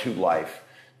more to life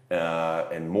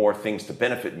and more things to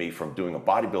benefit me from doing a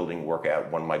bodybuilding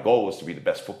workout. When my goal was to be the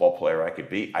best football player I could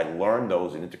be, I learned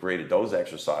those and integrated those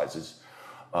exercises.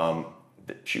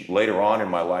 Later on in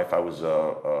my life, I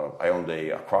owned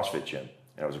a CrossFit gym,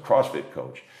 and I was a CrossFit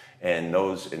coach. And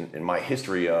those, in my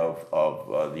history of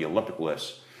the Olympic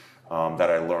lifts that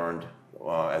I learned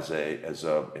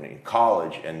in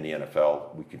college and the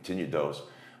NFL, we continued those.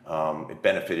 It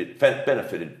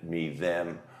benefited me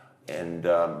then, and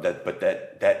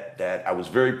that I was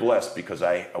very blessed because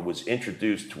I was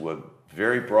introduced to a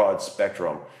very broad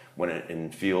spectrum in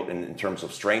terms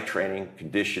of strength training,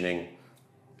 conditioning,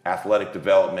 athletic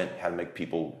development, how to make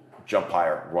people jump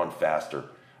higher, run faster.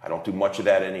 I don't do much of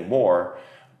that anymore,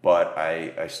 but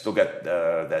I still got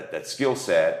that skill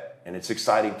set, and it's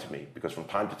exciting to me because from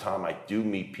time to time I do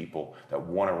meet people that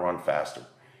want to run faster,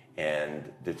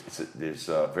 and there's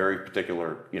a very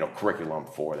particular curriculum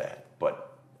for that.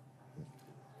 But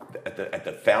at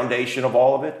the foundation of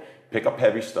all of it, pick up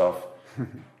heavy stuff,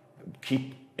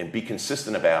 keep and be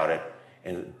consistent about it,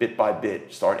 and bit by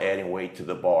bit start adding weight to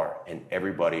the bar. And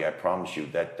everybody, I promise you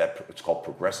that it's called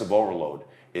progressive overload.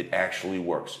 It actually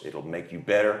works. It'll make you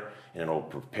better, and it'll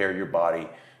prepare your body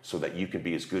so that you can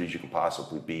be as good as you can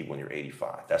possibly be when you're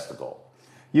 85. That's the goal.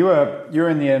 You're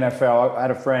in the NFL. I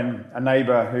had a friend, a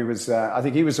neighbor, who was, I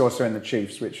think he was also in the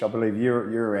Chiefs, which I believe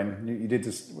you're in. You did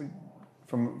this,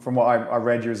 from what I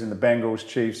read, you was in the Bengals,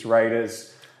 Chiefs,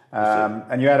 Raiders.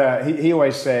 And you had he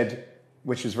always said,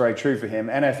 which is very true for him,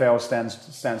 NFL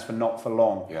stands for not for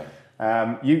long. Yeah.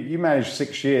 You managed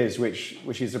 6 years,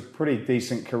 which is a pretty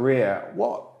decent career.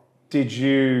 What did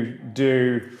you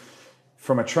do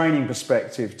from a training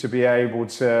perspective to be able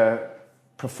to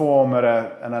perform at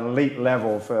an elite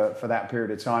level for that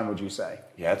period of time, would you say?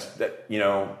 Yeah,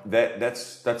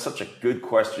 that's such a good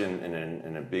question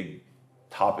and a big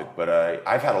topic, but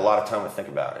I've had a lot of time to think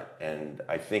about it, and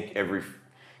I think every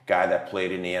guy that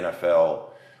played in the NFL,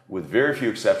 with very few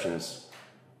exceptions,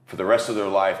 for the rest of their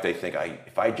life, they think,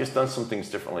 if I just done some things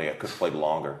differently, I could have played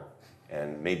longer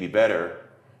and maybe better.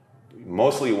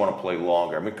 Mostly you want to play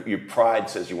longer. I mean, your pride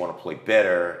says you want to play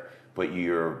better, but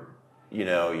your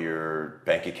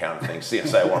bank account thinks,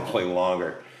 yes, I want to play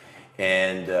longer.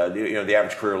 And the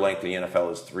average career length in the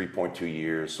NFL is 3.2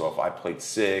 years. So if I played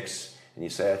 6, and you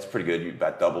say that's pretty good, you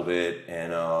about doubled it.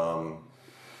 And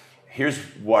here's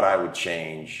what I would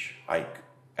change,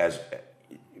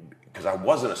 because I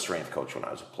wasn't a strength coach when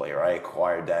I was a player. I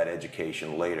acquired that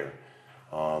education later.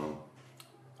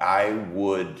 I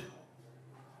would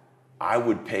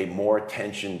pay more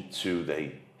attention to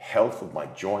the health of my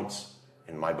joints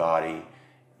and my body,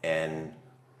 and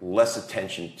less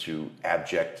attention to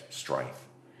abject strength.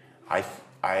 I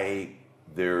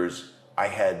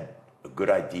had a good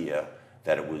idea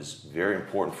that it was very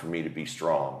important for me to be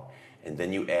strong, and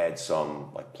then you add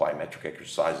some like plyometric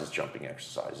exercises, jumping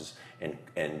exercises, and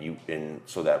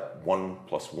so that 1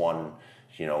 + 1,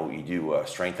 you do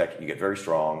strength, you get very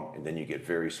strong, and then you get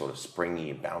very sort of springy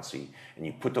and bouncy, and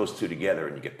you put those two together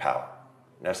and you get power.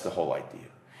 And that's the whole idea.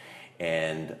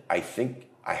 And I think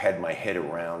I had my head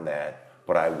around that,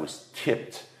 but I was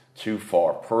tipped too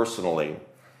far personally.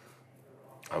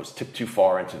 I was tipped too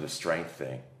far into the strength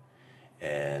thing.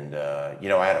 And,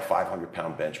 I had a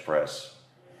 500-pound bench press.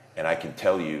 And I can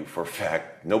tell you for a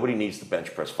fact, nobody needs to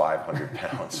bench press 500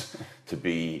 pounds to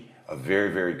be a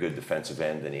very, very good defensive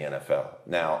end in the NFL.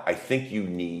 Now, I think you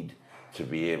need to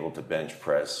be able to bench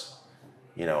press,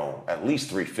 at least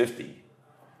 350,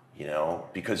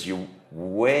 because you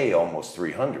weigh almost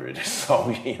 300.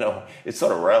 So, it's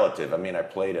sort of relative. I mean, I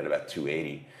played at about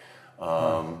 280.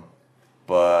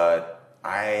 But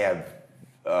I have,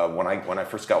 when I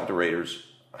first got with the Raiders,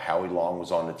 Howie Long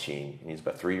was on the team. And he's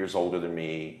about 3 years older than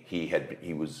me.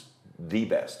 He was the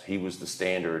best. He was the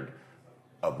standard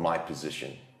of my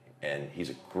position. And he's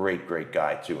a great, great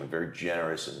guy too, and very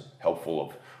generous and helpful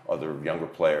of other younger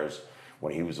players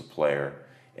when he was a player.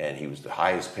 And he was the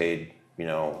highest paid,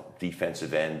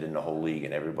 defensive end in the whole league.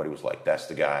 And everybody was like, that's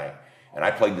the guy. And I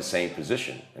played the same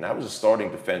position. And I was a starting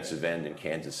defensive end in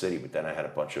Kansas City, but then I had a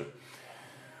bunch of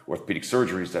orthopedic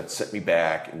surgeries that set me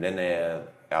back. And then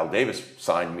Al Davis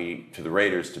signed me to the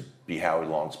Raiders to be Howie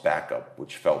Long's backup,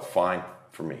 which felt fine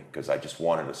for me because I just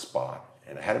wanted a spot.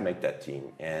 And I had to make that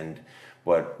team.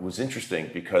 But it was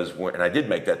interesting because and I did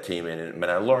make that team, and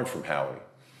I learned from Howie.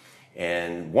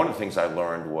 And one of the things I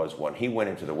learned was when he went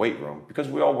into the weight room, because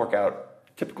we all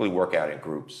typically work out in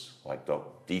groups, like the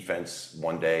defense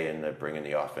one day and they bring in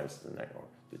the offense the next, or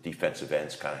the defensive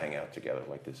ends kind of hang out together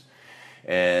like this.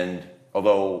 And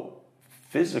although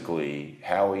physically,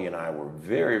 Howie and I were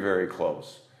very, very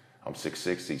close. I'm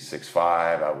 6'6", he's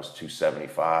 6'5", I was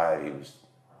 275, he was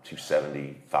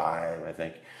 275, I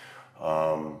think.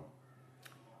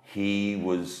 He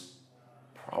was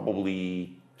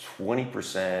probably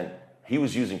 20%, he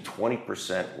was using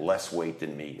 20% less weight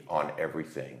than me on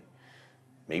everything,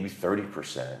 maybe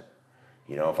 30%.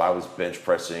 If I was bench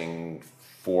pressing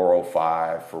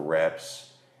 405 for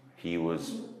reps, he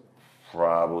was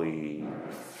probably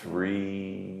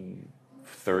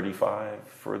 335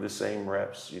 for the same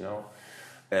reps,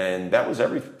 and that was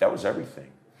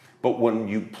everything. But when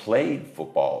you played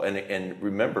football, and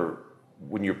remember,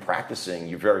 when you're practicing,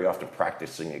 you're very often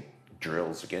practicing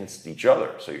drills against each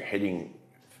other. So you're hitting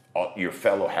your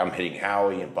fellow. I'm hitting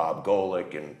Howie and Bob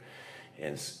Golick and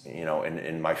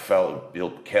my fellow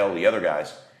Bill Kell, the other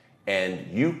guys,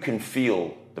 and you can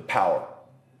feel the power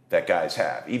that guys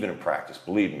have, even in practice.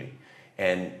 Believe me.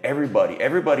 And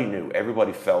everybody knew,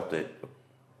 everybody felt it,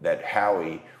 that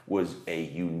Howie was a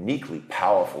uniquely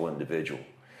powerful individual.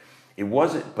 It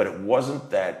wasn't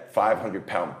that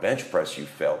 500-pound bench press you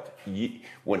felt.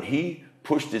 When he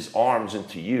pushed his arms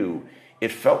into you, it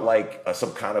felt like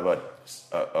some kind of a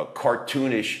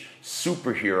cartoonish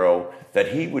superhero that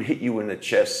he would hit you in the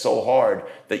chest so hard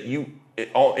that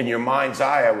in your mind's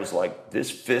eye, I was like, this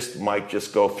fist might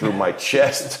just go through my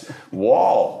chest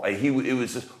wall. It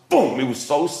was just boom. It was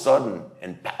so sudden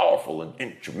and powerful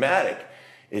and dramatic.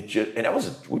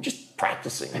 We're just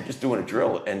practicing and just doing a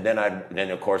drill. And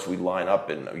then of course we line up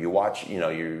and you watch,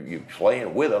 you're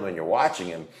playing with him and you're watching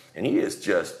him, and he is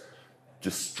just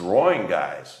destroying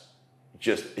guys.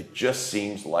 It just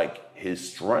seems like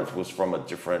his strength was from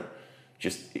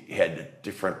he had a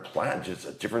different plan,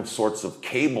 just different sorts of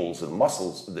cables and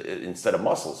muscles instead of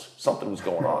muscles. Something was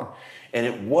going on. And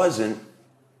it wasn't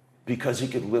because he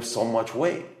could lift so much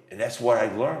weight. And that's what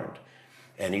I learned.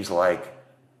 And he's like,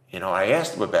 I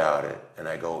asked him about it, and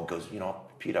he goes,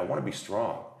 Pete, I want to be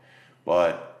strong,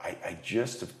 but I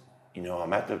just,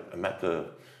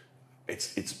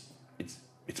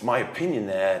 it's my opinion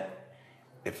that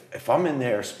if I'm in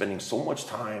there spending so much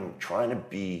time trying to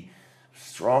be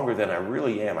stronger than I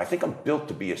really am, I think I'm built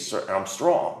to be I'm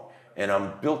strong, and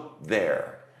I'm built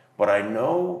there, but I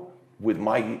know with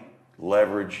my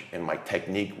leverage and my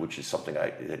technique, which is something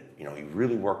he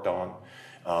really worked on,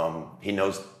 he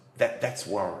knows that's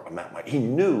where I'm at. He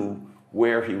knew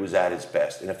where he was at his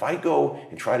best. And if I go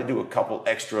and try to do a couple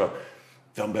extra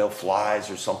dumbbell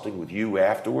flies or something with you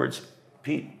afterwards,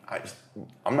 Pete,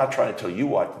 I'm not trying to tell you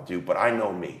what to do, but I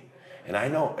know me. And I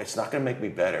know it's not going to make me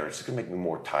better. It's going to make me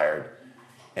more tired.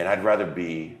 And I'd rather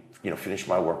finish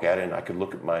my workout and I could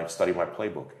study my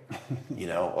playbook.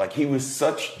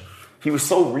 He was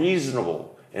so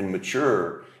reasonable and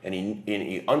mature, and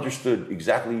he understood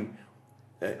exactly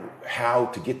how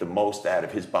to get the most out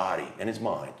of his body and his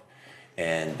mind.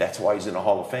 And that's why he's in the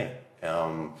Hall of Fame.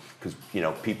 Because,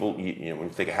 people, when you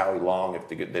think of Howie Long,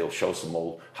 they'll show some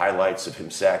old highlights of him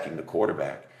sacking the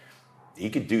quarterback. He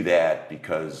could do that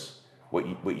because what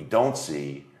you don't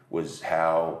see was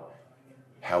how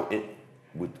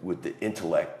with the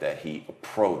intellect that he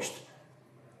approached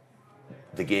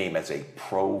the game as a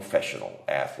professional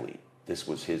athlete. This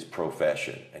was his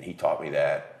profession, and he taught me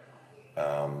that.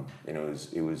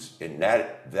 It was in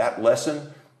that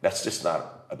lesson. That's just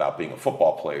not about being a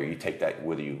football player. You take that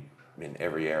with you in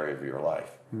every area of your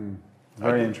life.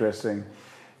 Very interesting.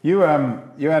 You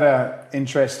had an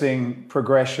interesting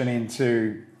progression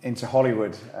into into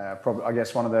Hollywood. Probably, I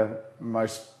guess one of the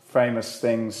most famous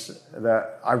things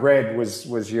that I read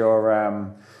was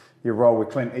your role with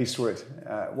Clint Eastwood.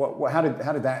 How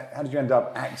did you end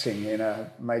up acting in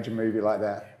a major movie like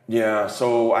that? Yeah,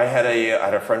 so I had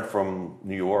a friend from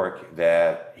New York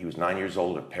that he was 9 years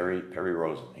old, Perry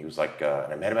Rosen. He was like,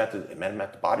 and I met him at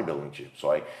the bodybuilding gym.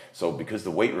 So because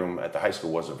the weight room at the high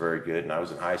school wasn't very good, and I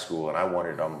was in high school, and I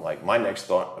wanted, like, my next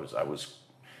thought was I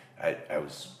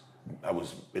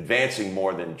was advancing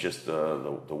more than just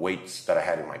the weights that I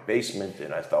had in my basement,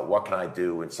 and I thought, what can I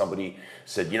do? And somebody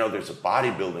said, there's a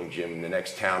bodybuilding gym in the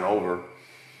next town over,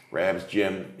 Rab's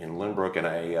Gym in Lynbrook, and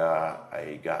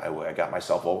I got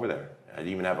myself over there. I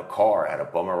didn't even have a car. I had a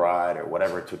bummer ride or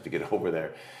whatever it took to get over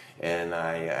there, and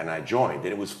I joined.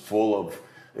 And it was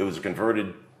a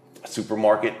converted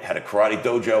supermarket, had a karate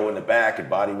dojo in the back and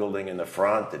bodybuilding in the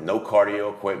front, and no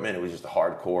cardio equipment. It was just a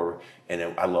hardcore,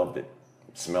 and I loved it.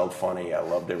 It smelled funny. I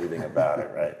loved everything about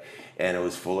it, right? And it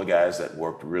was full of guys that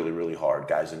worked really, really hard.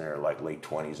 Guys in their like late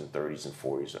 20s and 30s and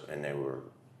 40s, and there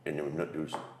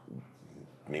was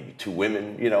maybe 2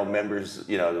 women, members.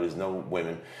 There was no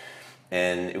women,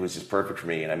 and it was just perfect for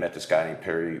me. And I met this guy named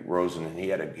Perry Rosen, and he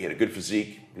had a good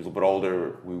physique. He was a little bit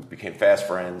older. We became fast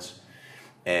friends,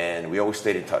 and we always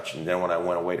stayed in touch. And then when I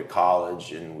went away to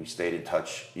college, and we stayed in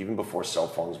touch even before cell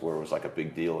phones, where it was like a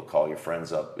big deal to call your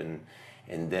friends up. And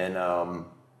then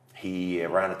he,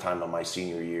 around the time of my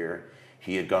senior year,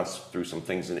 he had gone through some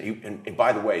things. And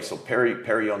by the way, so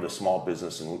Perry owned a small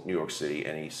business in New York City,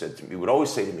 and he said to me, he would always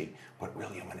say to me, "But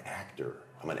really, I'm an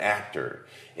actor."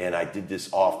 And I did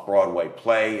this off-Broadway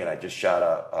play, and I just shot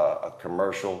a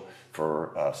commercial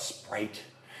for Sprite.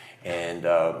 And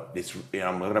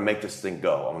I'm going to make this thing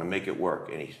go. I'm going to make it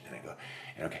work. And I go,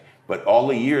 okay. But all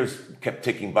the years kept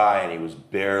ticking by, and he was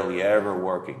barely ever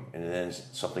working. And then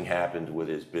something happened with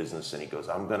his business, and he goes,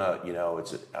 I'm going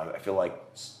to, I feel like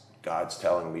God's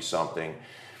telling me something.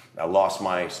 I lost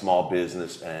my small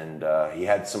business, and he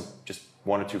had just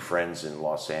 1 or 2 friends in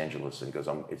Los Angeles, and he goes,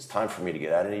 it's time for me to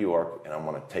get out of New York, and I'm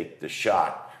going to take the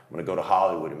shot. I'm going to go to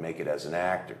Hollywood and make it as an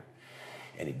actor.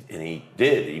 And he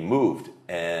did. He moved,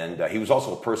 and he was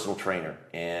also a personal trainer.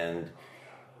 And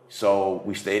so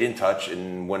we stayed in touch.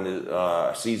 And when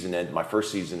the season ended, my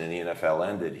first season in the NFL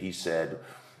ended, he said,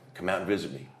 "Come out and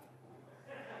visit me."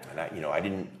 And I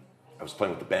was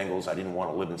playing with the Bengals. I didn't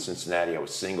want to live in Cincinnati. I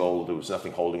was single. There was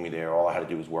nothing holding me there. All I had to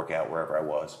do was work out wherever I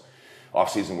was.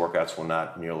 Off-season workouts were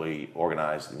not nearly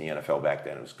organized in the NFL back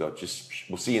then. It was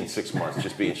we'll see you in 6 months.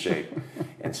 Just be in shape.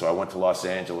 And so I went to Los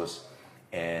Angeles.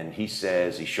 And he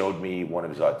showed me one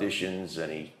of his auditions,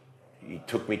 and he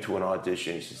took me to an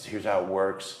audition. He says, "Here's how it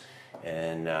works."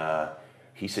 And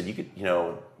he said, you could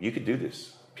do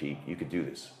this, Pete. You could do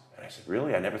this. And I said,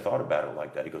 "Really? I never thought about it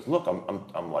like that." He goes, "Look,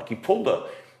 I'm like," he pulled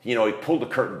the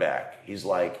curtain back. He's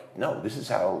like, "No, this is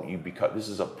how you become. This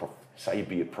is how you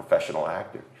be a professional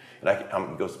actor." And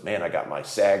he goes, "Man, I got my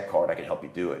SAG card. I can help you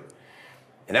do it."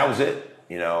 And that was it,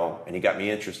 And he got me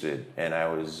interested, and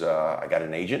I got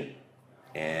an agent.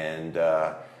 And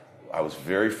I was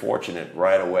very fortunate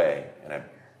right away. And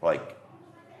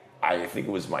I think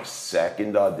it was my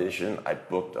second audition. I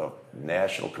booked a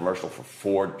national commercial for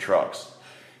Ford trucks.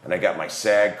 And I got my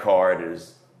SAG card.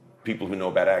 As people who know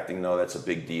about acting know, that's a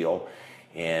big deal.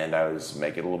 And I was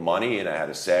making a little money, and I had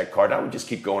a SAG card. I would just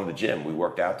keep going to the gym. We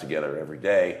worked out together every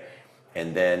day.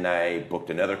 And then I booked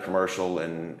another commercial,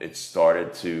 and it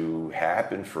started to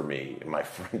happen for me. And my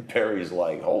friend Perry's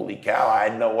like, "Holy cow, I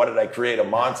didn't know. What did I create? A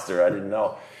monster? I didn't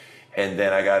know." And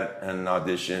then I got an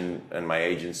audition, and my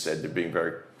agent said, they're being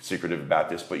very secretive about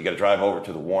this, but you got to drive over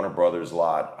to the Warner Brothers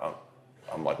lot.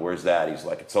 I'm like, "Where's that?" He's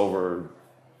like, "It's over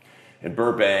in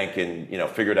Burbank, and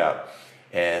figure it out."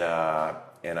 And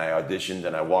I auditioned,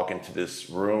 and I walk into this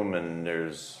room, and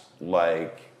there's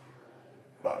like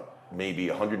maybe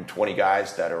 120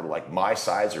 guys that are like my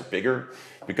size or bigger,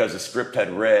 because the script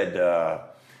had read,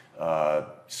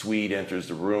 Swede enters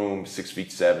the room,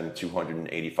 6'7",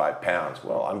 285 pounds.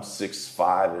 Well, I'm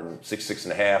 6'5" and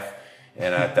 6'6.5",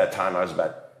 and at that time I was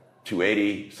about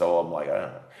 280. So I'm like, I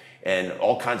don't know. And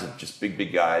all kinds of just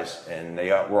big guys, and they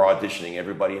were auditioning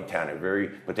everybody in town.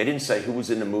 But they didn't say who was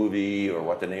in the movie or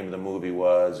what the name of the movie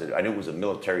was. I knew it was a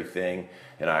military thing,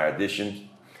 and I auditioned.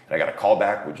 I got a call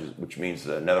back, which means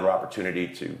another opportunity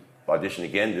to audition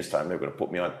again. This time they're going to put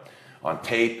me on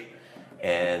tape.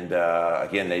 And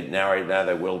again, right now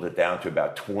they whittled it down to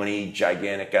about 20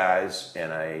 gigantic guys.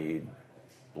 And I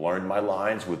learned my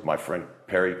lines with my friend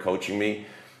Perry coaching me.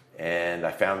 And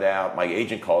I found out, my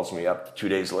agent calls me up 2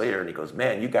 days later, and he goes,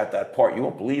 "Man, you got that part. You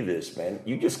won't believe this, man.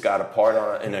 You just got a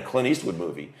part in a Clint Eastwood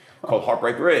movie called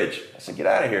Heartbreak Ridge." I said, "Get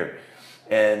out of here."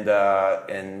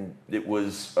 and it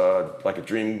was like a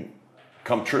dream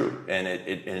come true.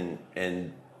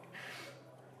 And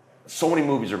so many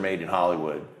movies are made in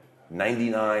Hollywood.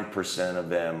 99% of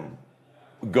them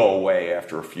go away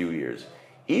after a few years.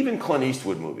 Even Clint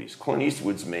Eastwood movies. Clint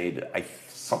Eastwood's made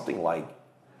something like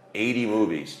 80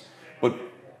 movies,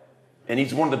 and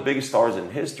he's one of the biggest stars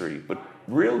in history. But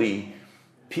really,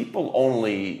 people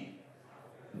only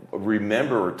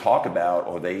remember or talk about,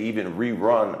 or they even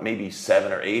rerun maybe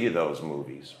 7 or 8 of those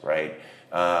movies, right?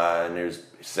 And there's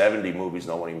 70 movies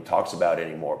no one even talks about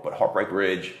anymore. But Heartbreak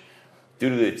Ridge, due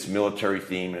to its military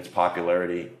theme and its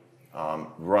popularity,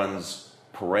 runs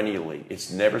perennially. It's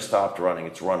never stopped running.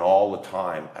 It's run all the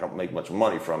time. I don't make much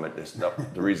money from it. That's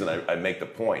not the reason I make the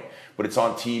point. But it's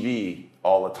on TV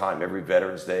all the time. Every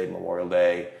Veterans Day, Memorial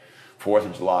Day, 4th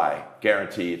of July,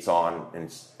 guarantee it's on.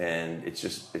 And it's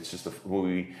just a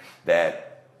movie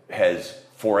that has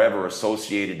forever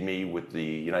associated me with the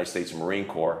United States Marine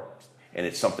Corps, and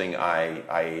it's something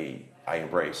I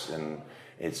embrace. And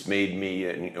it's made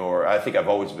me, or I think I've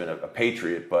always been a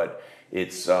patriot, but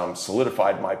it's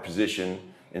solidified my position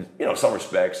in some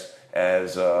respects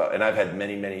as, and I've had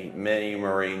many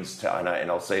Marines and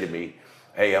I'll say to me,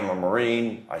 hey, I'm a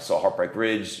Marine. I saw Heartbreak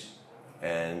Ridge,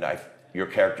 and your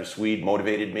character Swede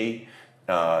motivated me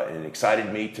and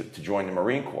excited me to join the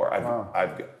Marine Corps.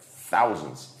 I've got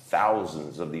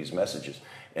thousands of these messages,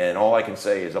 and all I can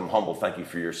say is I'm humble. Thank you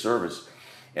for your service.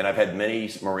 And I've had many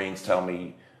Marines tell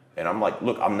me, and I'm like,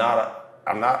 look,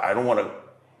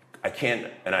 I can't,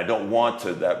 and I don't want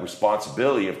that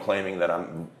responsibility of claiming that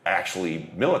I'm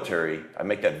actually military. I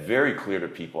make that very clear to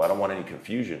people. I don't want any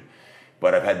confusion.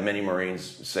 But I've had many Marines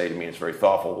say to me, it's very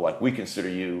thoughtful, like,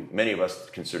 many of us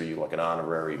consider you like an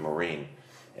honorary Marine.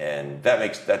 And that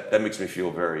makes me feel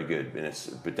very good. And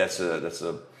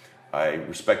I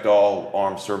respect all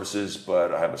armed services,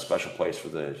 but I have a special place for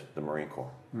the Marine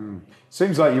Corps.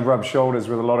 Seems like you rubbed shoulders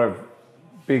with a lot of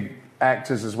big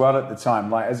actors as well at the time.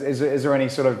 Like, is there any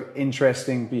sort of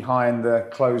interesting behind the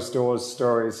closed doors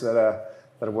stories that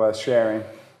are worth sharing?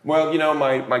 Well,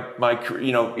 my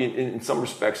career, in some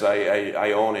respects,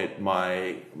 I own it.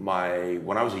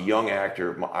 When I was a young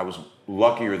actor, I was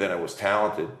luckier than I was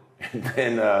talented, and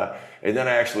then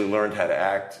I actually learned how to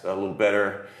act a little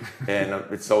better, and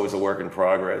it's always a work in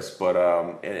progress. But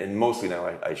and mostly now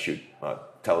I shoot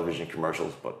television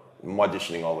commercials, but I'm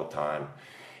auditioning all the time.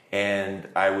 And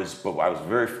I was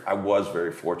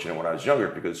very fortunate when I was younger,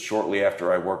 because shortly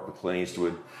after I worked with Clint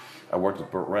Eastwood, I worked with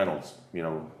Burt Reynolds,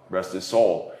 rest his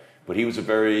soul. But he was he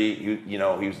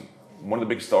was one of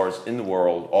the big stars in the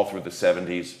world all through the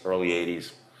 70s, early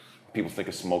 80s. People think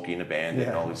of Smokey and the Bandit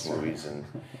and all these movies.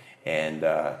 And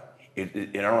I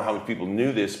don't know how many people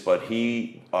knew this, but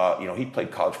he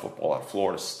played college football at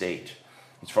Florida State.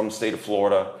 He's from the state of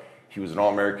Florida. He was an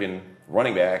All-American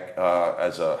running back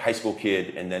as a high school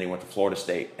kid, and then he went to Florida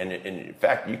State. And in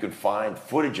fact, you can find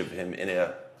footage of him in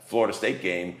a Florida State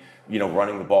game,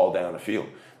 running the ball down the field.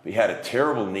 But he had a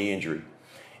terrible knee injury.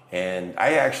 And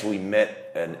I actually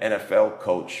met an NFL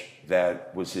coach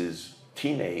that was his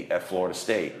teammate at Florida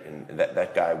State. And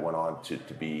that guy went on to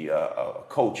be a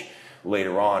coach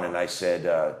later on. And I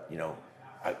said,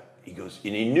 he goes,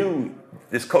 and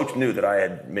this coach knew that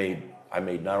I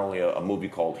made not only a movie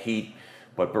called Heat,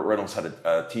 but Burt Reynolds had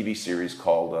a TV series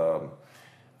called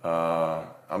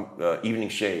Evening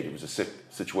Shade. It was a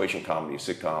situation comedy, a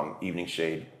sitcom, Evening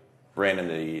Shade, ran in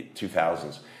the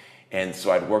 2000s. And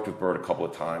so I'd worked with Burt a couple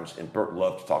of times, and Burt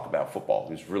loved to talk about football.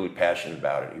 He was really passionate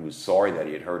about it. He was sorry that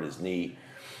he had hurt his knee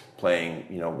playing,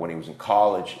 when he was in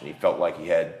college, and he felt like he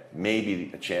had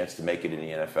maybe a chance to make it in the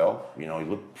NFL. He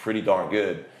looked pretty darn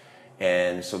good.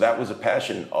 And so that was a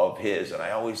passion of his. And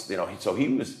I always, so he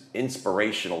was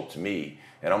inspirational to me.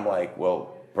 And I'm like,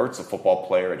 well, Burt's a football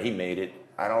player and he made it.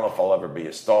 I don't know if I'll ever be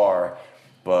a star,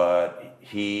 but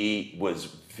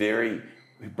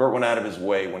Burt went out of his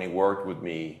way when he worked with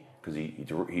me, because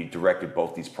he directed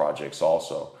both these projects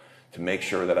also, to make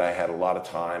sure that I had a lot of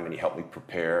time, and he helped me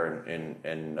prepare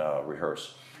and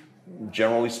rehearse.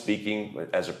 Generally speaking,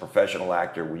 as a professional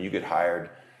actor, when you get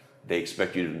hired, they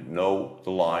expect you to know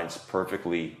the lines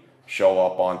perfectly, show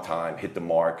up on time, hit the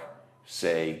mark,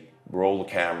 say, roll the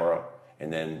camera,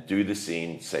 and then do the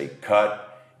scene, say, cut,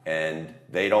 and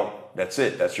that's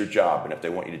it, that's your job. And if they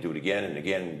want you to do it again and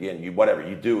again and again,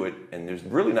 you do it, and there's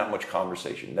really not much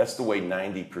conversation. That's the way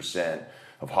 90%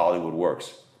 of Hollywood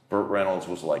works. Burt Reynolds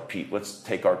was like, Pete, let's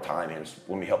take our time and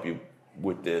let me help you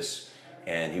with this.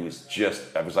 And it was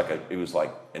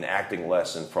like an acting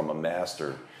lesson from a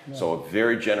master. Yeah. So a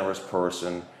very generous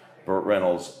person, Burt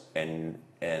Reynolds and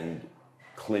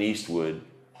Clint Eastwood.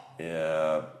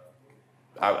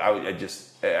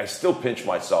 I still pinch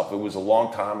myself. It was a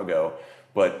long time ago,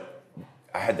 but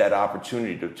I had that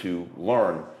opportunity to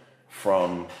learn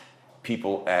from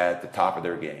people at the top of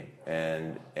their game,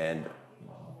 and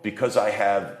because I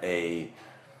have a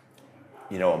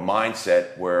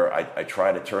mindset where I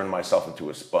try to turn myself into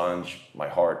a sponge, my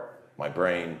heart, my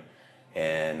brain,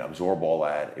 and absorb all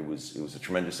that. It was a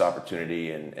tremendous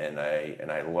opportunity, and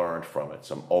I learned from it.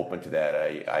 So I'm open to that.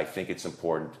 I think it's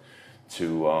important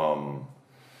to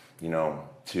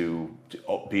to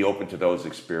be open to those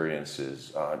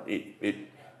experiences. It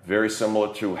very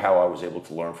similar to how I was able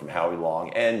to learn from Howie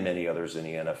Long and many others in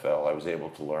the NFL. I was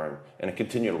able to learn and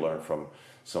continue to learn from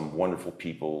some wonderful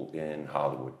people in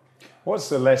Hollywood. What's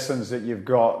the lessons that you've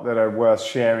got that are worth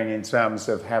sharing in terms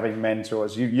of having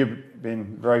mentors? You've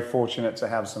been very fortunate to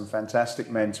have some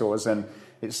fantastic mentors, and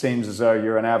it seems as though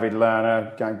you're an avid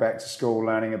learner, going back to school,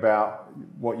 learning about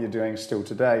what you're doing still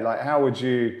today. Like, how would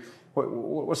you,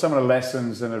 what some of the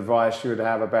lessons and advice you would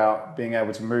have about being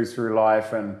able to move through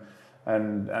life and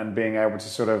being able to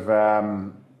sort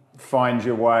of find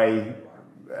your way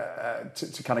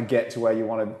to kind of get to where you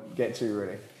want to get to,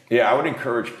 really? Yeah, I would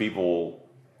encourage people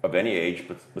of any age,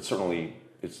 but certainly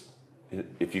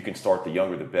if you can start the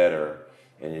younger, the better.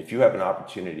 And if you have an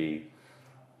opportunity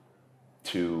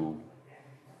to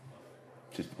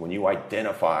when you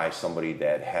identify somebody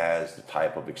that has the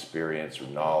type of experience or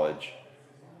knowledge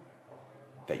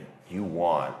that you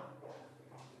want,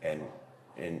 and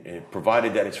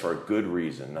provided that it's for a good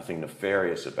reason, nothing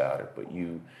nefarious about it, but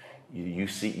you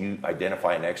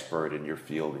identify an expert in your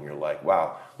field, and you're like,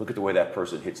 wow, look at the way that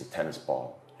person hits a tennis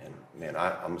ball. And man,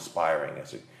 I'm aspiring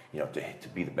as to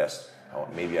be the best.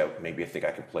 Maybe I think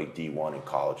I can play D1 in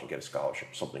college and get a scholarship.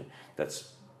 Something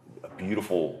that's a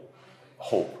beautiful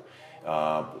hope.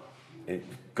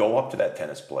 Go up to that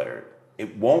tennis player.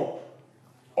 It won't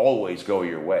always go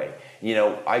your way.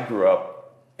 I grew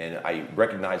up, and I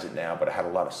recognize it now, but I had a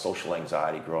lot of social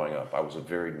anxiety growing up. I was a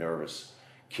very nervous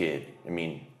kid.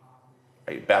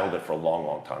 I battled it for a long,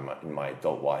 long time in my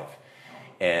adult life,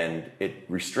 and it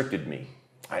restricted me.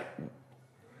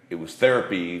 It was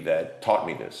therapy that taught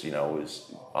me this. It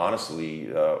was honestly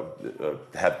to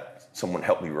have someone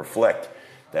help me reflect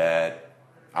that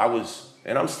I was,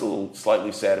 and I'm still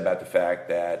slightly sad about the fact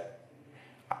that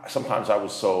sometimes I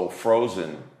was so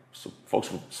frozen. So folks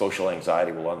with social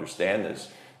anxiety will understand this,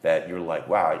 that you're like,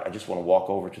 wow, I just want to walk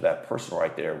over to that person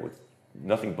right there with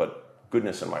nothing but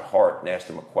goodness in my heart and ask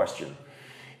them a question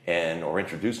or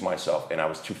introduce myself, and I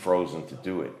was too frozen to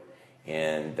do it.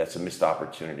 And that's a missed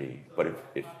opportunity. But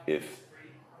if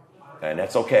and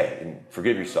that's okay, and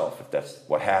forgive yourself if that's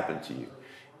what happened to you.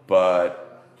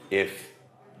 But if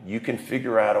you can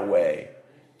figure out a way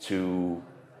to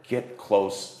get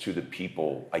close to the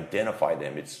people, identify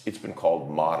them. It's been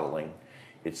called modeling.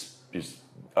 There's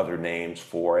other names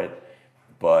for it,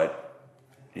 but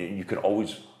you can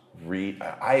always read.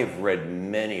 I have read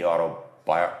many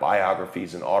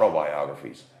biographies and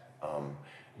autobiographies.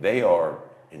 They are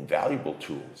invaluable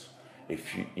tools.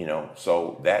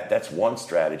 So that's one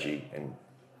strategy, and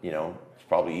it's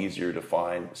probably easier to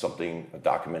find a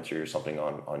documentary or something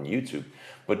on YouTube.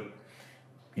 But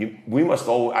we must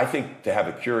I think, to have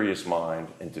a curious mind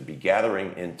and to be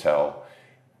gathering intel,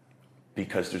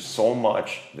 because there's so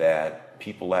much that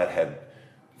people that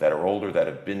are older, that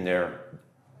have been there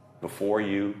before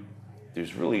you.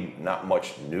 There's really not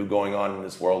much new going on in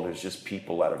this world. There's just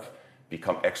people that have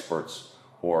become experts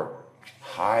or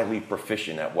highly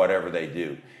proficient at whatever they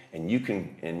do. And you'd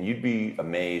be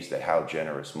amazed at how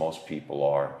generous most people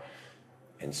are,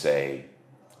 and say,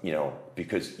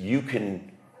 because you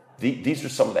can, these are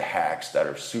some of the hacks that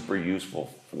are super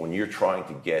useful when you're trying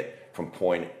to get from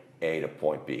point A to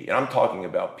point B. And I'm talking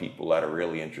about people that are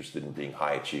really interested in being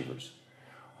high achievers.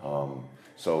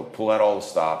 So pull out all the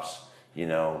stops,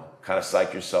 kind of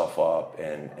psych yourself up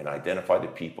and identify the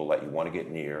people that you want to get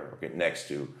near or get next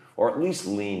to, or at least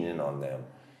lean in on them.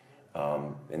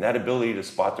 And that ability to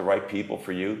spot the right people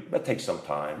for you, that takes some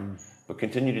time, but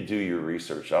continue to do your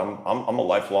research. I'm a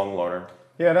lifelong learner.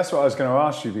 Yeah, that's what I was going to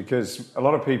ask you, because a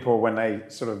lot of people, when they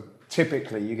sort of,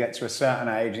 typically you get to a certain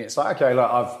age and it's like, okay,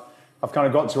 look, I've kind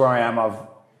of got to where I am. I've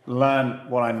learned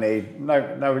what I need.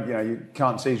 No, you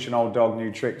can't teach an old dog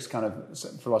new tricks kind of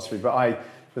philosophy. But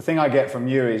the thing I get from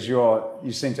you is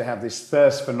you seem to have this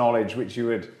thirst for knowledge, which you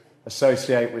would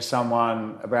associate with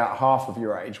someone about half of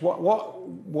your age.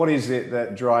 What is it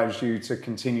that drives you to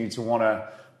continue to want to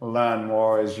learn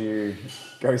more as you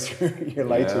go through your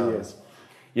later years?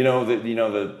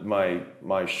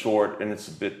 My short, and it's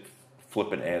a bit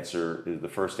flippant answer. The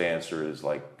first answer is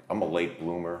like, I'm a late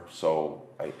bloomer, so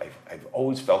I've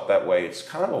always felt that way. It's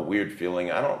kind of a weird feeling.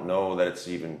 I don't know that it's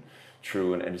even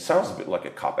true, and it sounds a bit like a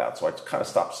cop-out, so I kind of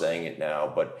stopped saying it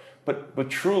now. But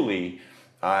truly,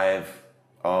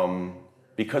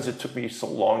 because it took me so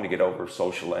long to get over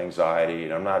social anxiety,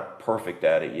 and I'm not perfect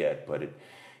at it yet, but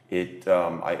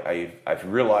I've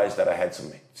realized that I had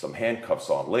some handcuffs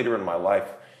on later in my life,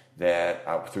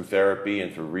 that through therapy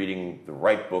and through reading the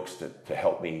right books to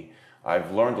help me,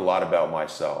 I've learned a lot about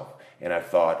myself. And I've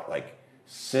thought, like,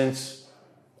 since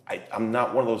I'm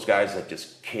not one of those guys that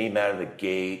just came out of the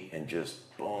gate and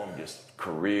just boom, just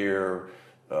career,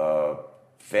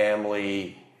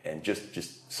 family, and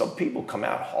just some people come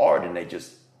out hard and they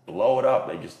just blow it up,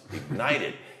 they just ignite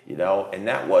it, and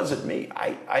that wasn't me.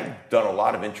 I'd done a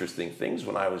lot of interesting things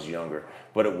when I was younger,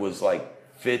 but it was like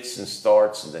fits and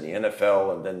starts, and then the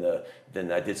NFL, and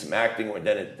then I did some acting, and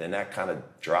then that kind of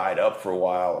dried up for a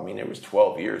while. I mean, it was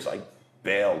 12 years. I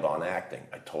bailed on acting.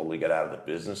 I totally got out of the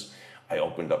business. I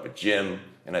opened up a gym,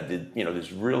 and I did,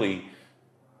 there's really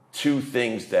two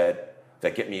things that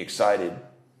get me excited,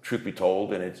 truth be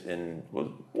told, and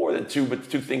well, more than two, but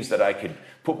two things that I could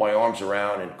put my arms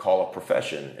around and call a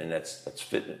profession, and that's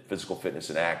physical fitness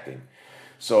and acting.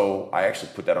 So I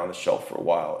actually put that on the shelf for a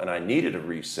while, and I needed a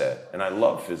reset, and I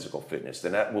love physical fitness,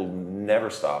 and that will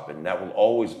never stop, and that will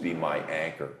always be my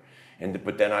anchor.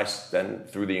 But then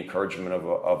through the encouragement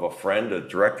of a friend, a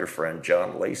director friend,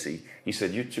 John Lacey, he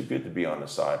said, "You're too good to be on the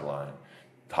sideline.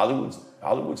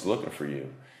 Hollywood's looking for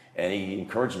you," and he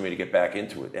encouraged me to get back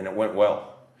into it, and it went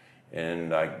well.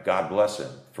 And God bless him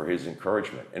for his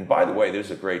encouragement. And by the way, there's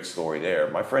a great story there.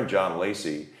 My friend John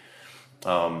Lacey,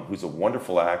 who's a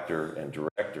wonderful actor and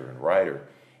director and writer,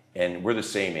 and we're the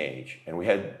same age. And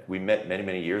we met many,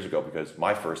 many years ago, because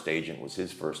my first agent was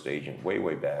his first agent way,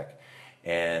 way back.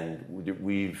 And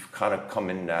we've kind of come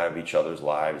in and out of each other's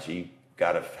lives. He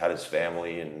had his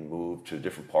family and moved to a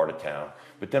different part of town.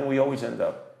 But then we always end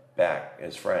up back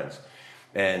as friends.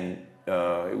 And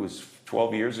it was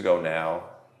 12 years ago now,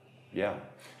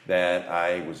 that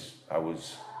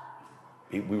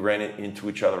we ran into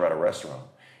each other at a restaurant.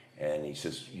 And he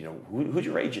says, who's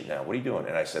your agent now? What are you doing?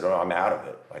 And I said, "Oh, I'm out of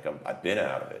it. Like, I've been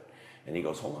out of it." And he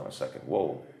goes, "Hold on a second.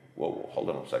 Whoa, hold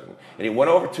on a second." And he went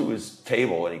over to his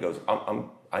table and he goes,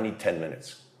 I need 10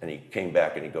 minutes. And he came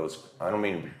back and he goes,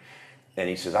 and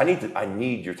he says, I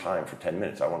need your time for 10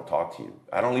 minutes. I want to talk to you.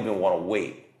 I don't even want to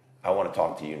wait. I want to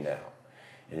talk to you now.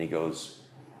 And he goes,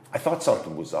 "I thought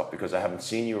something was up, because I haven't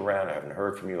seen you around. I haven't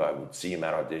heard from you. I would see him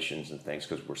at auditions and things,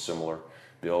 because we're similar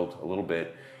build a little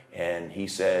bit." And he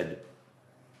said,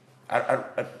 I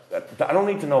don't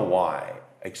need to know why,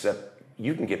 except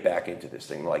you can get back into this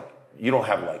thing. Like, you don't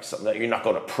have like something, you're not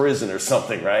going to prison or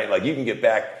something, right? Like, you can get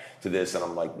back to this. And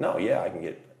I'm like, "No, yeah, I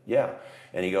can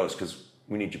And he goes, "Because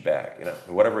we need you back.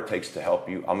 Whatever it takes to help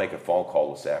you. I'll make a phone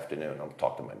call this afternoon. I'll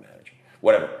talk to my manager.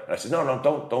 Whatever." And I said, "No,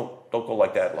 don't go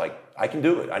like that. Like, I can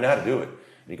do it. I know how to do it."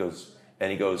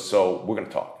 And he goes, "So we're going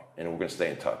to talk, and we're going to stay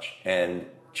in touch," and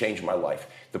changed my life.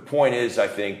 The point is, I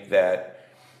think that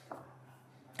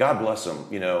God bless him.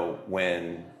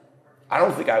 When I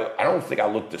don't think I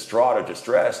looked distraught or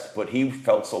distressed, but he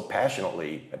felt so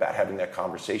passionately about having that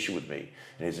conversation with me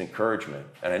and his encouragement.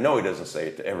 And I know he doesn't say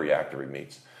it to every actor he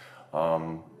meets.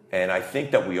 And I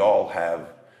think that we all have,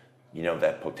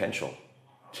 that potential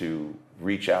to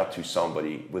reach out to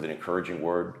somebody with an encouraging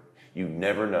word. You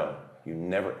never know. You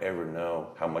never, ever know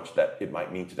how much that it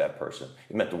might mean to that person.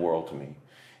 It meant the world to me,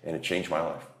 and it changed my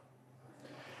life.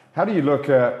 How do you look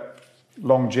at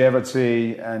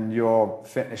longevity and your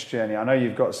fitness journey? I know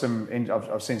you've got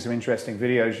I've seen some interesting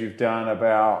videos you've done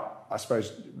about, I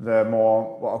suppose, the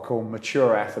more, what I'll call,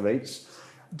 mature athletes.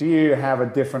 Do you have a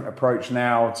different approach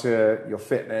now to your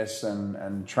fitness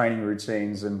and training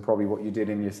routines than probably what you did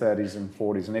in your 30s and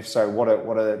 40s? And if so,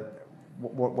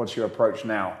 what's your approach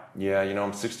now? Yeah,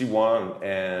 I'm 61,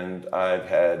 and I've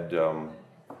had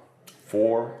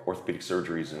 4 orthopedic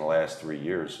surgeries in the last 3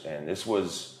 years. And this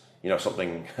was,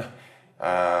 something,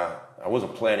 I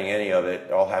wasn't planning any of it.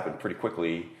 It all happened pretty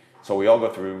quickly. So we all go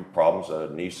through problems.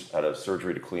 Had a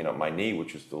surgery to clean up my knee,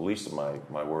 which was the least of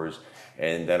my worries.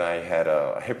 And then I had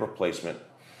a hip replacement,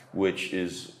 which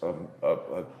is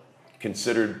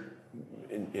considered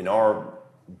in our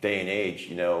day and age,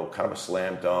 kind of a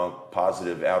slam dunk,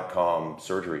 positive outcome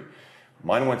surgery.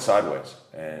 Mine went sideways,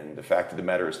 and the fact of the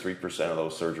matter is 3% of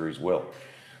those surgeries will.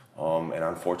 And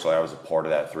unfortunately, I was a part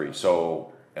of that 3.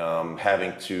 So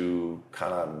having to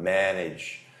kind of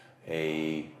manage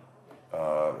a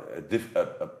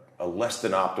less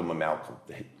than optimum outcome.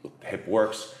 The hip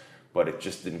works, but it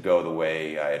just didn't go the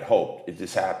way I had hoped. It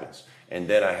just happens. And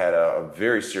then I had a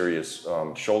very serious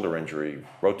shoulder injury,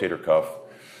 rotator cuff,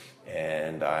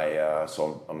 and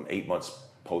so I'm 8 months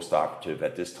post-operative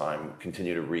at this time,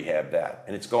 continue to rehab that,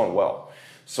 and it's going well.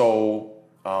 So,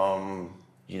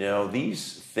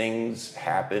 these things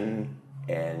happen,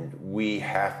 and we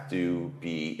have to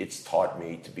be, it's taught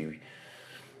me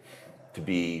to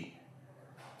be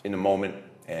in the moment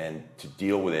and to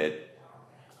deal with it.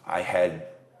 I had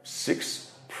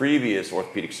 6 previous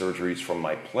orthopedic surgeries from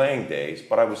my playing days,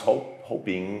 but I was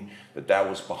hoping that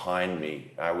was behind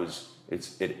me.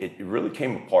 It really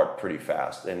came apart pretty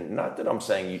fast. And not that I'm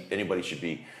saying anybody should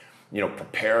be,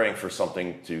 preparing for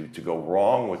something to go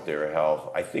wrong with their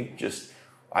health. I think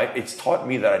it's taught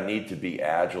me that I need to be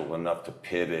agile enough to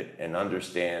pivot and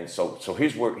understand. So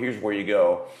here's where you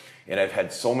go. And I've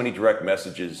had so many direct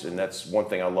messages, and that's one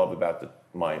thing I love about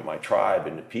my tribe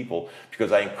and the people,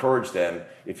 because I encourage them,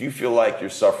 if you feel like you're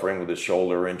suffering with a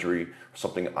shoulder injury,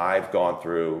 something I've gone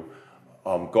through,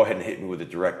 go ahead and hit me with a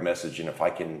direct message, and if I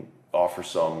can offer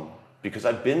some, because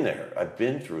I've been there, I've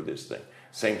been through this thing.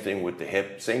 Same thing with the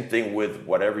hip, same thing with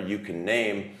whatever you can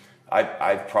name.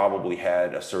 I've probably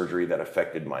had a surgery that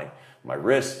affected my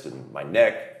wrist and my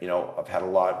neck. I've had a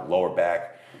lot, lower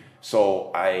back.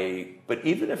 So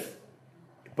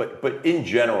but in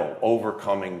general,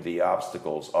 overcoming the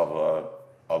obstacles of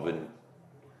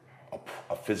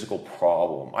a physical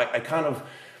problem. I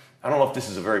don't know if this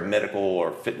is a very medical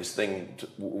or fitness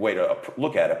way to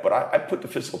look at it, but I put the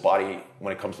physical body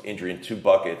when it comes to injury in 2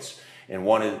 buckets, and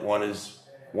one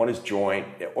is joint,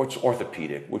 or it's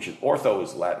orthopedic, which is ortho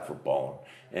is Latin for bone,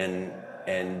 and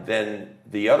then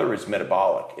the other is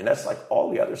metabolic, and that's like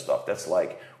all the other stuff. That's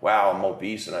like, wow, I'm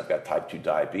obese and I've got type 2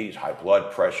 diabetes, high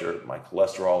blood pressure, my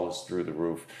cholesterol is through the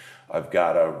roof. I've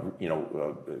got a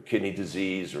kidney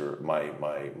disease, or I've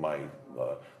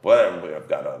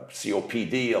got a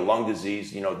COPD, a lung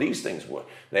disease. These things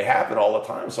they happen all the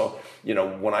time. So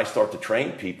when I start to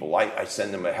train people, I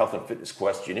send them a health and fitness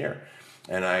questionnaire,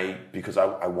 and because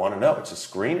I want to know. It's a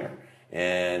screener,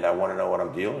 and I want to know what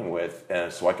I'm dealing with,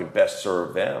 and so I can best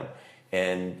serve them.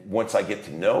 And once I get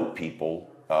to know people,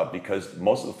 because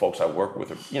most of the folks I work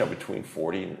with are between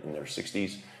 40 and their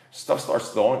 60s.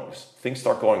 Things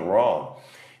start going wrong.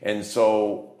 And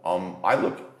so I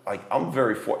look like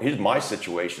here's my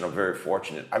situation. I'm very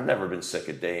fortunate. I've never been sick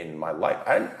a day in my life.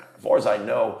 As far as I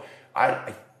know,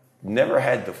 I never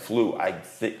had the flu.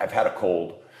 I've had a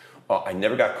cold. I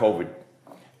never got COVID.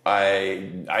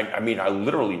 I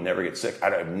literally never get sick.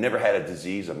 I've never had a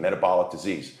disease, a metabolic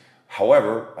disease.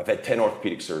 However, I've had 10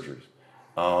 orthopedic surgeries.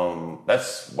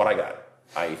 That's what I got.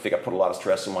 I think I put a lot of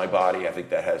stress on my body. I think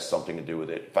that has something to do with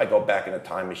it. If I go back in a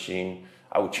time machine,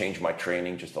 I would change my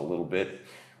training just a little bit.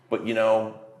 But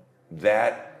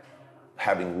that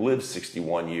having lived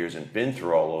 61 years and been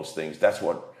through all those things, that's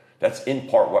in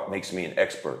part what makes me an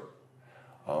expert.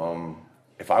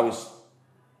 If I was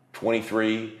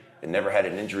 23 and never had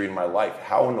an injury in my life,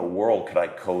 how in the world could I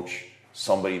coach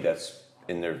somebody that's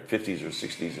in their 50s or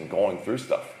 60s and going through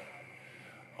stuff?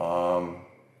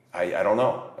 I don't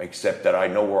know, except that I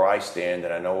know where I stand,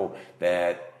 and I know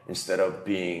that instead of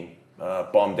being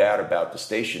bummed out about the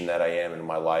station that I am in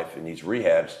my life in these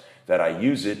rehabs, that I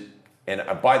use it. And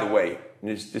by the way,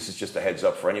 this is just a heads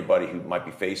up for anybody who might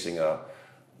be facing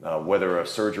whether a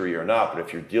surgery or not, but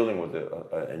if you're dealing with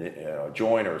a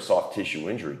joint or a soft tissue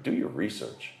injury, do your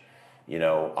research.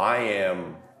 I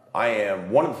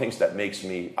am one of the things that makes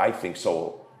me, I think,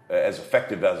 so as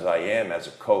effective as I am as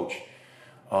a coach,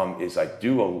 is I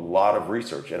do a lot of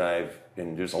research, and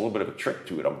there's a little bit of a trick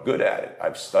to it. I'm good at it.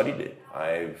 I've studied it.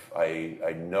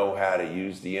 I know how to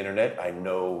use the internet. I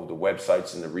know the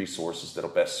websites and the resources that'll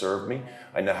best serve me.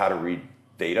 I know how to read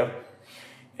data,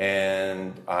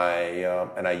 and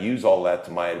I use all that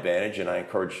to my advantage. And I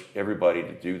encourage everybody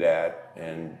to do that.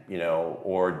 And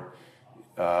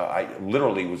I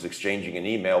literally was exchanging an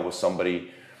email with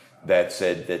somebody that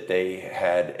said that they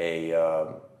had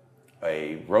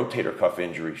a rotator cuff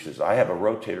injury. She says, I have a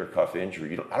rotator cuff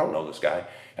injury. I don't know this guy.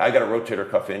 I got a rotator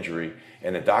cuff injury,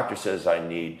 and the doctor says I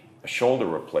need a shoulder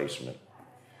replacement.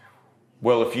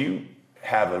 Well, if you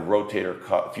have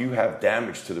if you have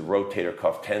damage to the rotator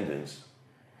cuff tendons,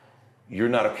 you're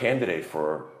not a candidate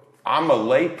for. I'm a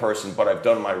lay person, but I've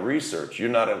done my research. You're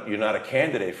not a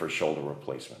candidate for a shoulder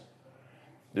replacement.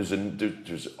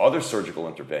 There's other surgical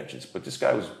interventions, but this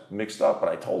guy was mixed up, and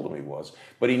I told him he was.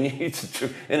 But he needed to,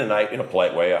 in a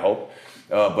polite way, I hope,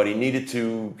 but he needed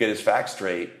to get his facts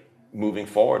straight moving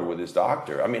forward with his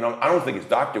doctor. I don't think his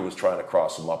doctor was trying to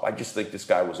cross him up. I just think this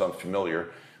guy was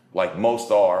unfamiliar, like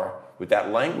most are, with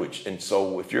that language. And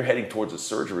so if you're heading towards a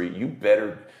surgery, you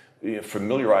better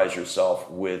familiarize yourself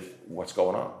with what's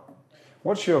going on.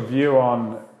 What's your view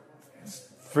on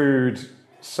food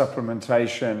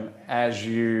supplementation as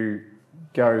you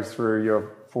go through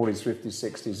your 40s, 50s,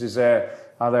 60s?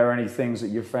 Are there any things that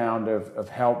you found have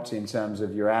helped in terms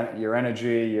of your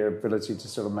energy, your ability to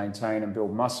sort of maintain and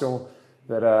build muscle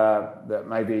that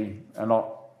maybe are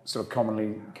not sort of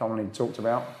commonly talked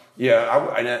about?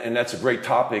 Yeah, and that's a great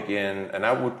topic, and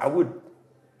I would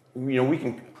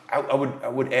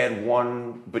add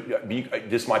one, but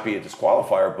this might be a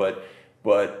disqualifier,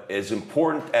 but as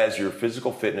important as your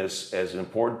physical fitness, as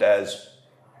important as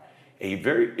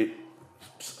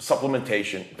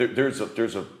supplementation,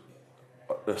 there's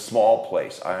a small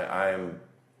place. I am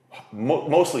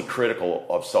mostly critical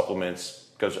of supplements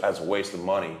because as a waste of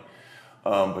money,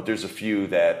 but there's a few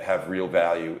that have real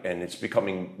value, and it's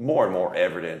becoming more and more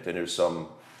evident. And there's some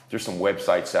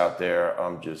websites out there.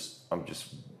 I'm just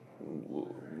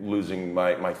losing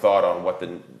my thought on what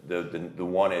the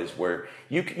one is where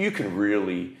you can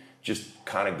really just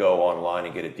kind of go online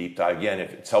and get a deep dive. Again,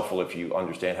 if it's helpful if you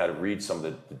understand how to read some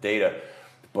of the data.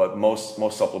 But most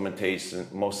supplements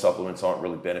aren't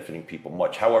really benefiting people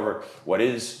much. However, what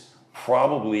is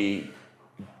probably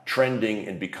trending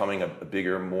and becoming a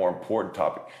bigger, more important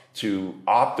topic to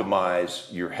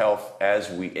optimize your health as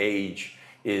we age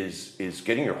is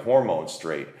getting your hormones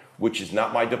straight, which is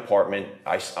not my department.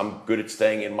 I'm good at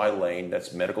staying in my lane.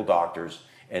 That's medical doctors,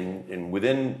 and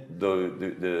within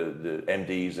the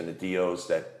MDs and the DOs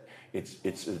that.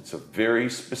 It's a very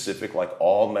specific, like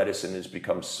all medicine has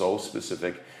become so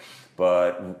specific,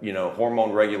 but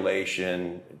hormone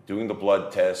regulation, doing the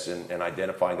blood tests and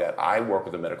identifying that. I work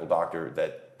with a medical doctor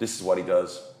that this is what he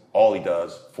does, all he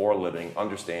does for a living,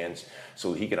 understands,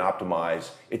 so he can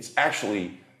optimize. It's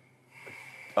actually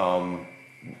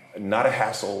not a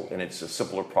hassle, and it's a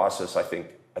simpler process. I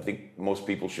think most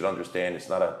people should understand it's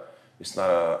not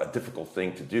a difficult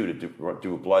thing to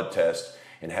do a blood test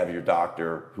and have your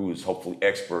doctor, who is hopefully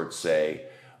expert, say,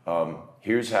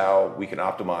 here's how we can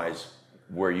optimize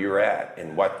where you're at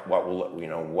and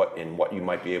what you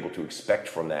might be able to expect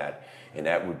from that. And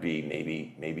that would be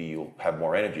maybe you'll have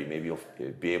more energy, maybe you'll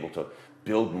be able to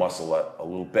build muscle a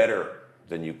little better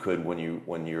than you could when you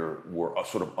were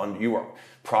sort of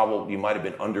you might have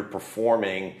been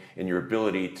underperforming in your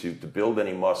ability to build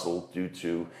any muscle due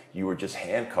to you were just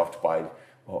handcuffed by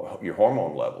your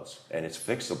hormone levels, and it's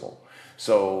fixable.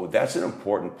 So that's an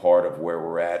important part of where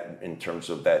we're at in terms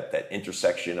of that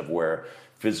intersection of where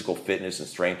physical fitness and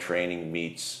strength training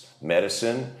meets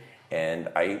medicine. And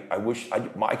I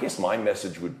guess my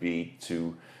message would be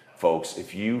to folks,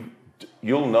 if you'll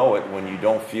know it when you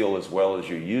don't feel as well as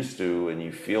you used to, and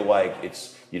you feel like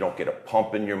you don't get a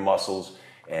pump in your muscles,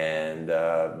 and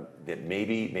that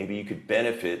maybe you could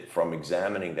benefit from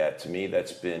examining that. To me,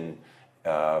 that's been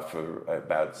for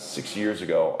about 6 years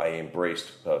ago, I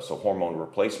embraced hormone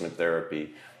replacement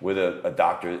therapy with a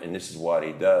doctor, and this is what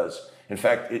he does. In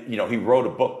fact, he wrote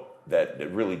a book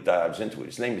that really dives into it.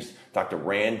 His name is Dr.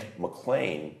 Rand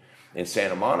McClain in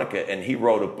Santa Monica, and he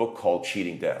wrote a book called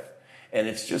Cheating Death, and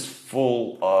it's just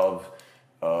full of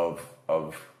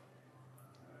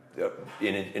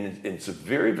it's a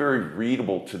very, very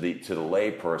readable to the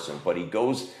lay person, but he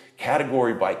goes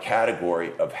category by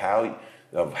category of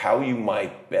how you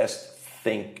might best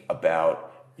think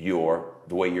about the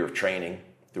way you're training,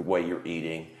 the way you're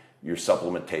eating, your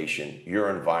supplementation, your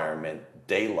environment,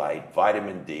 daylight,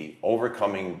 vitamin D,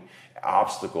 overcoming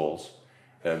obstacles,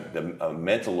 a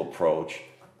mental approach,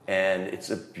 and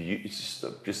it's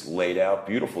just laid out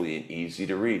beautifully and easy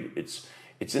to read.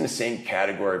 It's in the same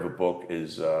category of a book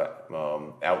as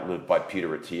Outlived by Peter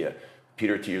Attia.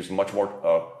 Peter Attia is much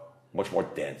more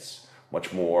dense,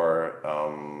 much more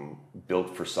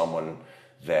built for someone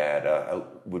that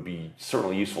would be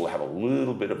certainly useful to have a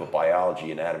little bit of a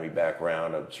biology, anatomy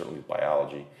background, certainly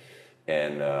biology,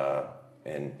 but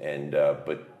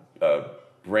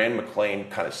Rand McClain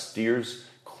kind of steers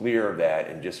clear of that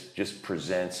and just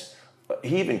presents.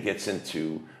 He even gets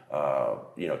into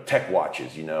tech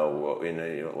watches,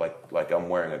 like I'm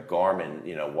wearing a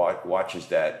Garmin, watches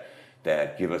that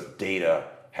give us data.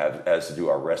 Has to do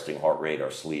our resting heart rate, our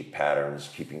sleep patterns,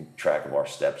 keeping track of our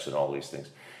steps, and all these things.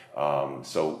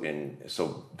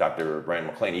 So Dr. Rand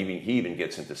McClain, he even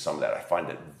gets into some of that. I find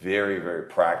it very, very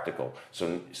practical.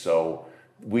 So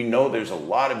we know there's a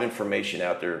lot of information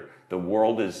out there. The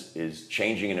world is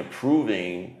changing and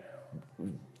improving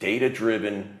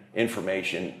data-driven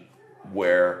information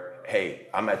where, hey,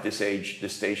 I'm at this age,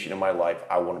 this station in my life,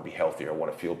 I want to be healthier, I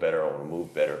want to feel better, I want to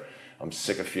move better. I'm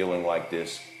sick of feeling like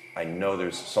this. I know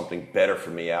there's something better for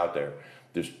me out there.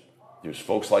 There's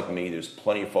folks like me. There's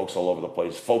plenty of folks all over the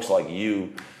place. Folks like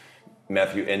you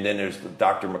Matthew, and then there's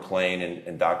Dr. McLean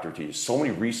and Dr. T. There's so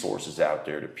many resources out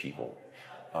there to people.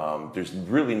 There's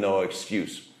really no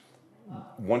excuse.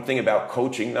 One thing about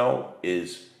coaching, though,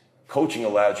 is coaching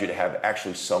allows you to have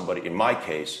actually somebody, in my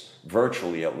case,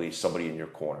 virtually at least, somebody in your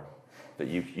corner that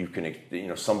you can,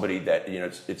 somebody that,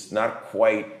 it's not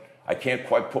quite, I can't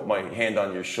quite put my hand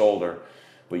on your shoulder,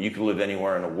 but you can live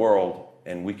anywhere in the world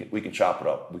and we can chop it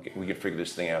up. We can figure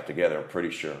this thing out together, I'm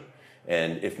pretty sure.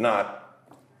 And if not,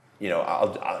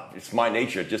 it's my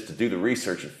nature just to do the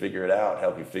research and figure it out,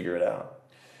 help you figure it out.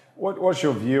 What's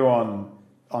your view on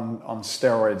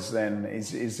steroids then?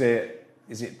 Is it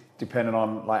dependent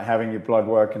on like having your blood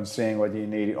work and seeing whether you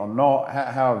need it or not?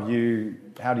 How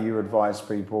do you advise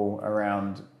people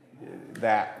around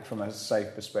that from a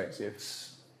safe perspective?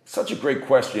 Such a great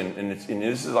question, and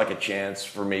this is like a chance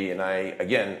for me. And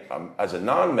as a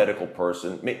non-medical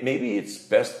person, maybe it's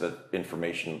best that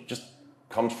information just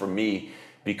comes from me,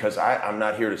 because I'm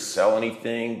not here to sell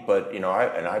anything. But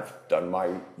I've done my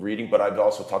reading, but I've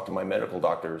also talked to my medical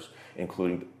doctors,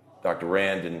 including Dr.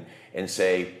 Rand, and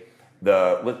say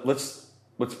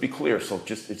let's be clear. So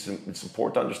it's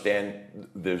important to understand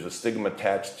there's a stigma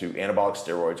attached to anabolic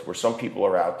steroids, where some people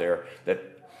are out there that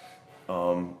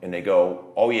and they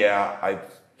go, oh yeah,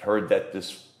 I've heard that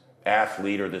this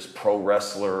athlete or this pro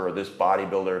wrestler or this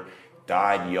bodybuilder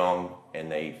died young, and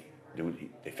they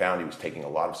found he was taking a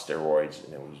lot of steroids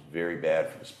and it was very bad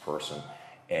for this person,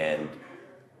 and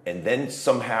then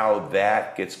somehow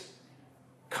that gets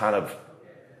kind of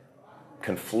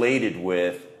conflated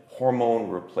with hormone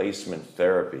replacement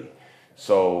therapy.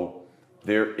 So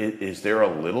is there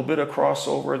a little bit of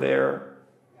crossover there?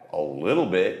 A little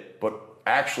bit, but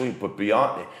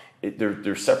beyond it,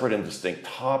 they're separate and distinct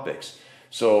topics.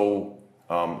 So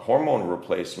hormone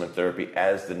replacement therapy,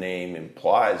 as the name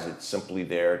implies, it's simply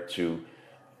there to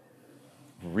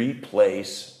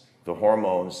replace the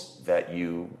hormones that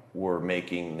you were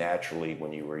making naturally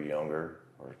when you were younger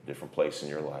or a different place in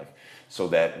your life, so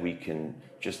that we can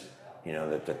just,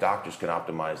 that the doctors can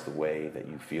optimize the way that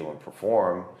you feel and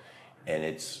perform. And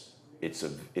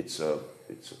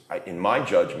in my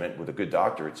judgment, with a good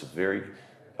doctor, it's a very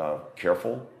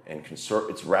careful and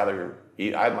it's rather,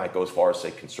 I might go as far as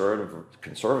say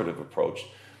conservative approach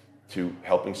to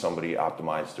helping somebody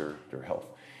optimize their health.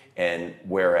 And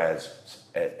whereas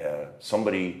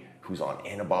somebody who's on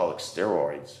anabolic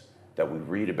steroids that we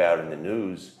read about in the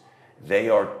news, they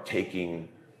are taking,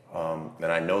 and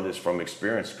I know this from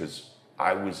experience because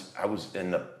I was as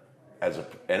an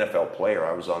NFL player,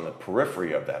 I was on the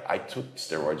periphery of that. I took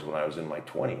steroids when I was in my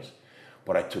 20s,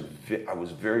 but I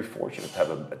was very fortunate to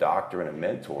have a doctor and a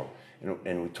mentor,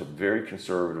 and we took very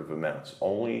conservative amounts,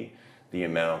 only the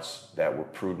amounts that were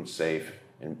prudent, safe,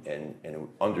 and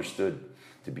understood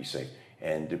to be safe.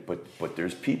 But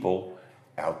there's people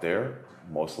out there,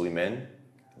 mostly men,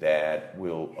 that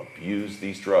will abuse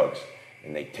these drugs,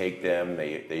 and they take them.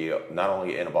 They not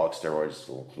only anabolic steroids,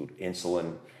 will include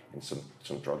insulin and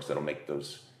some drugs that'll make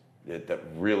those that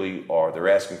really are. They're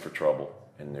asking for trouble,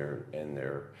 and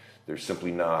they're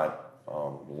simply not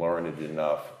learned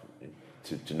enough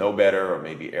to know better, or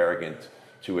maybe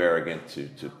too arrogant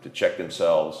to check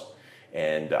themselves.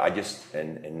 And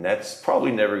and that's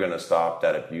probably never going to stop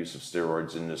that abuse of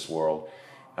steroids in this world.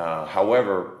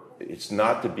 However, it's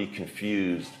not to be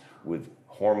confused with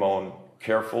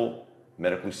careful,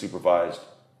 medically supervised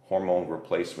hormone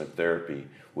replacement therapy,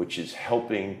 which is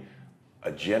helping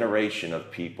a generation of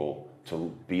people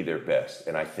to be their best.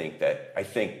 And I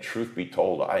think truth be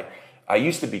told, I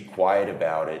used to be quiet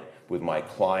about it with my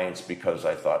clients because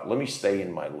I thought, let me stay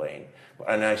in my lane.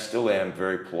 And I still am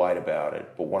very polite about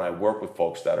it. But when I work with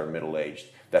folks that are middle-aged,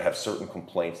 that have certain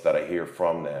complaints that I hear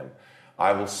from them,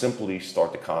 I will simply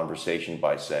start the conversation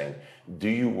by saying, do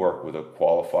you work with a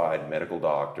qualified medical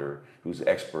doctor who's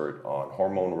expert on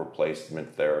hormone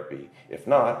replacement therapy? If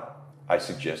not, I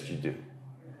suggest you do.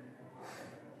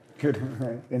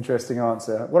 Good, interesting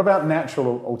answer. What about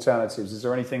natural alternatives? Is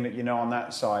there anything that you know on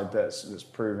that side that's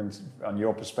proven, on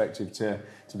your perspective, to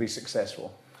be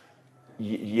successful?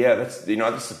 Yeah, that's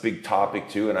a big topic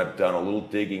too, and I've done a little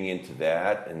digging into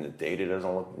that, and the data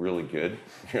doesn't look really good,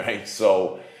 right?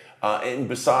 So, and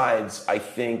besides, I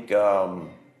think, I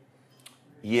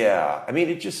mean,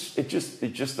 it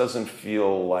just doesn't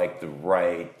feel like the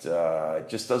right. It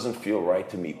just doesn't feel right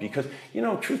to me because,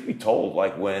 truth be told,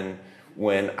 like when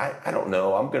I don't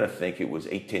know, I'm going to think it was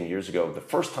 10 years ago. The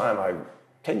first time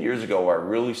 10 years ago, I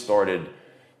really started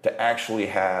to actually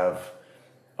have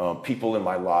people in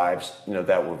my lives,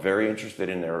 that were very interested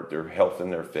in their health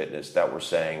and their fitness, that were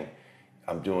saying,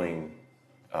 I'm doing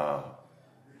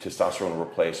testosterone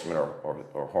replacement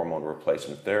or hormone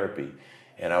replacement therapy.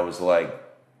 And I was like,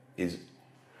 and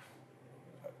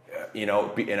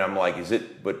I'm like,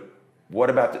 but what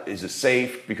about, is it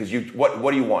safe? Because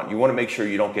what do you want? You want to make sure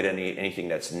you don't get anything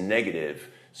that's negative.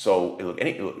 So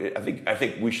I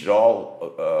think we should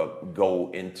all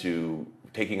go into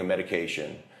taking a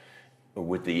medication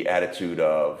with the attitude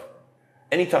of,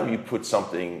 anytime you put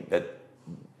something that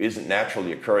isn't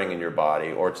naturally occurring in your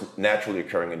body, or it's naturally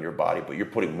occurring in your body, but you're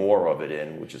putting more of it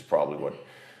in, which is probably what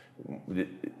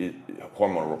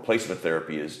hormone replacement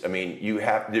therapy is. I mean,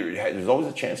 there's always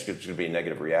a chance there's going to be a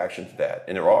negative reaction to that,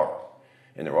 and there are.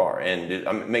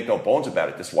 Make no bones about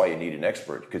it. That's why you need an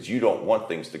expert, because you don't want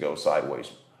things to go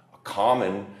sideways. A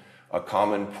common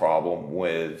problem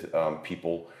with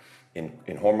people in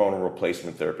hormonal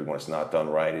replacement therapy when it's not done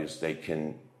right is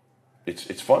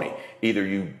it's funny. Either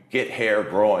you get hair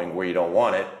growing where you don't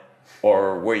want it,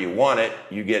 or where you want it,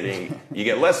 you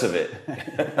get less of it.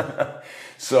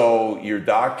 So your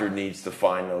doctor needs to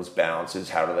find those balances.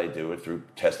 How do they do it? Through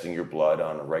testing your blood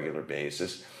on a regular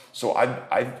basis. So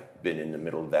I've been in the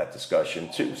middle of that discussion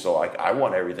too. So I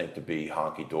want everything to be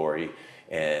honky-dory,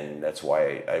 and that's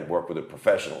why I work with a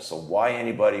professional. So why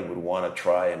anybody would want to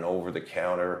try an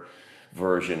over-the-counter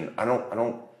version,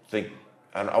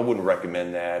 I wouldn't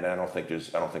recommend that, and I don't think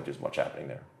there's much happening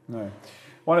there. No.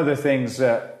 One of the things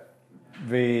that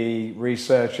the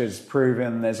research has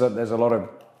proven, there's a lot of,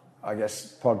 I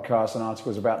guess, podcasts and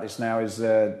articles about this now, is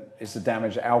the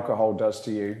damage alcohol does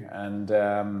to you, and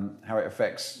how it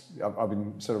affects. I've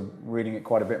been sort of reading it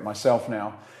quite a bit myself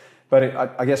now. But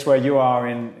I guess where you are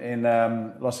in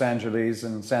Los Angeles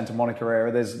and Santa Monica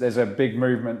area, there's a big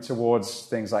movement towards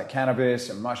things like cannabis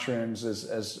and mushrooms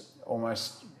as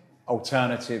almost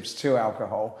alternatives to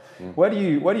alcohol. Where do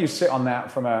you sit on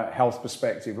that from a health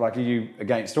perspective? Like, are you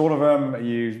against all of them? Are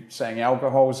you saying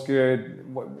alcohol's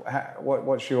good?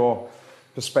 What's your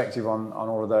perspective on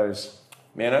all of those?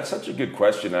 Man, that's such a good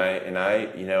question.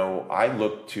 I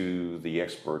look to the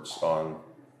experts on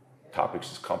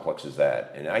topics as complex as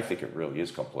that, and I think it really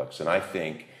is complex. And I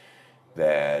think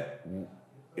that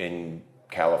in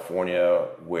California,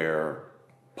 where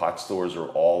pot stores are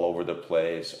all over the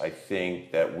place, I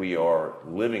think that we are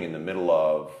living in the middle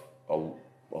of a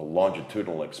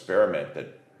longitudinal experiment,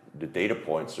 that the data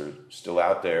points are still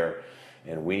out there,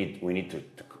 and we need to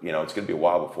it's going to be a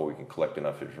while before we can collect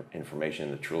enough information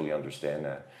to truly understand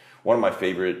that. One of my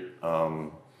favorite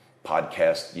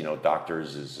podcast,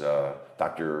 doctors is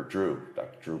Dr. Drew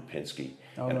Pinsky.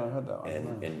 Oh, no, I heard that one.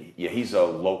 And he's a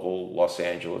local Los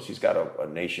Angeles. He's got a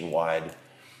nationwide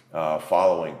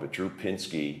following, but Drew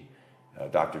Pinsky,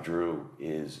 Dr. Drew,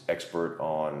 is expert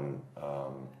on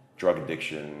drug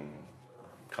addiction,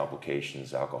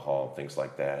 complications, alcohol, things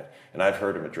like that. And I've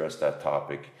heard him address that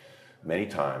topic many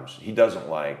times. He doesn't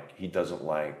like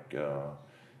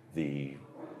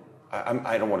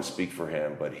I don't want to speak for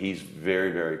him, but he's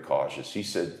very, very cautious. He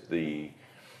said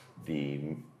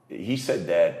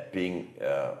that being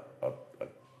a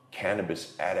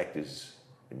cannabis addict is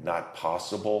not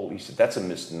possible. He said that's a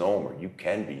misnomer. You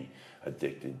can be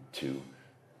addicted to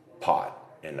pot,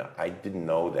 and I didn't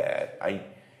know that. I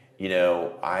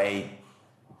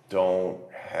don't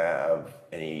have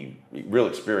any real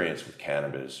experience with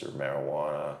cannabis or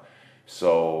marijuana.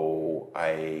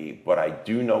 But I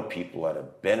do know people that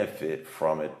have benefit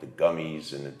from it, the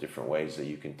gummies and the different ways that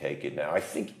you can take it. Now, I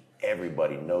think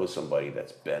everybody knows somebody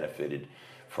that's benefited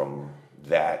from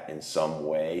that in some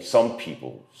way.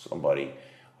 Somebody.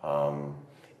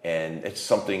 And it's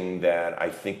something that I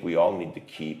think we all need to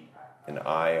keep an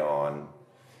eye on.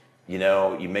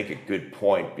 You make a good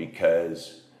point,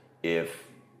 because if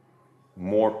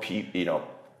more people,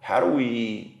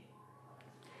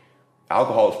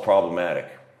 alcohol is problematic.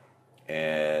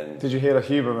 And did you hear the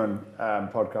Huberman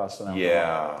podcast on alcohol?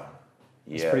 Yeah.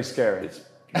 It's pretty scary. It's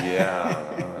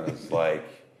like,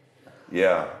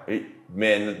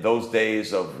 man, those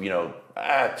days of, 2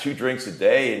 drinks a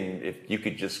day, and if you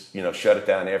could just, shut it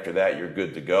down after that, you're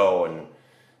good to go. And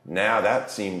now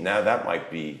that might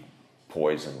be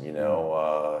poison,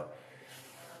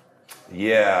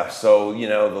 so,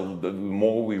 the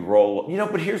more we roll,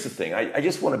 but here's the thing. I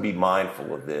just want to be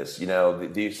mindful of this,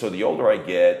 so the older I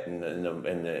get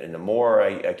and the more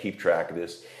I keep track of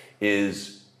this,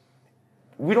 is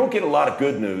we don't get a lot of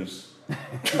good news.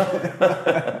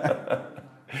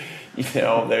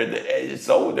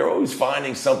 They're always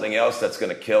finding something else that's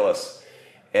going to kill us.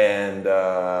 And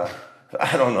I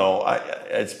don't know.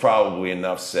 It's probably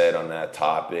enough said on that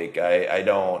topic. I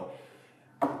don't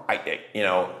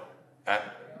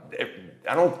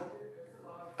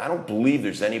believe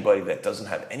there's anybody that doesn't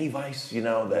have any vice,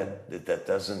 that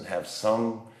doesn't have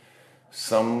some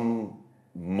some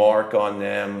mark on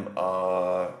them,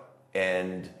 I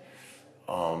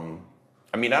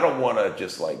mean, I don't want to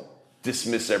just like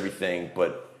dismiss everything,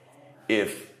 but I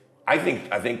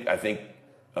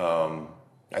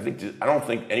don't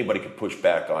think anybody could push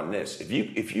back on this. If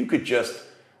you could just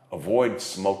avoid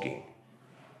smoking,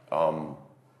 and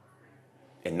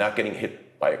not getting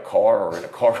hit by a car or in a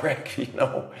car wreck,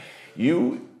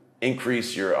 you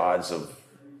increase your odds of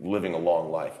living a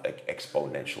long life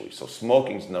exponentially. So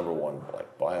smoking's number one,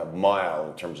 like by a mile,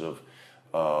 in terms of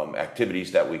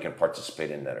activities that we can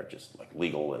participate in that are just like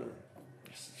legal and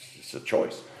it's a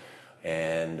choice.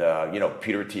 And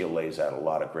Peter Attia lays out a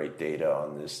lot of great data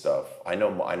on this stuff. I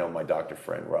know my doctor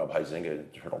friend Rob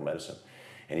Huizinga, Internal Medicine,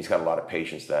 and he's got a lot of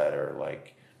patients that are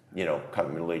like, kind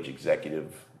of middle-aged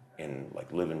executive and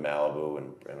like live in Malibu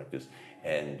and like this.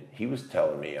 And he was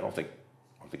telling me, I don't think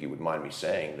he would mind me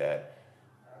saying that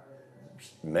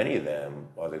many of them,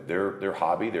 their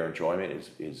hobby, their enjoyment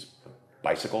is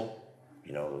bicycle.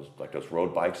 Those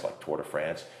road bikes like Tour de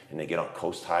France, and they get on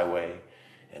Coast Highway,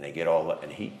 and they get all that.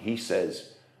 And he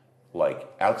says, like,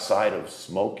 outside of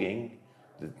smoking,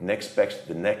 the next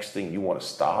thing you want to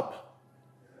stop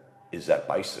is that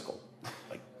bicycle.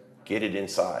 Like, get it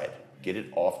inside, get it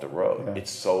off the road. Yeah.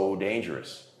 It's so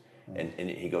dangerous. And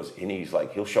he goes, and he's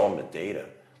like, he'll show them the data,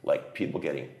 like people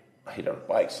getting hit on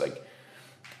bikes. Like,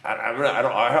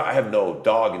 I have no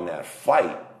dog in that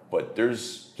fight. But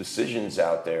there's decisions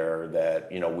out there that,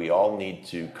 we all need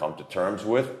to come to terms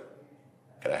with.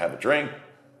 Can I have a drink?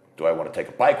 Do I want to take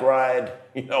a bike ride?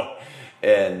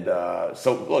 And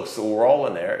so we're all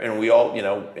in there, and we all,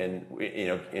 in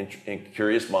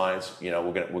curious minds,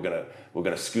 we're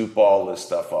gonna scoop all this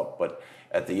stuff up. But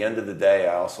at the end of the day,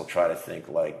 I also try to think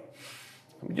like,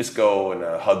 let me just go and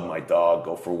hug my dog,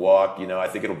 go for a walk. I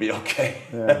think it'll be okay.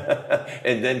 Yeah.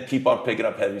 And then keep on picking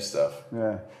up heavy stuff.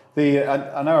 Yeah.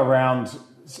 I know around,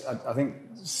 I think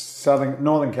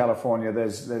Northern California,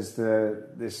 there's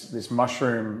this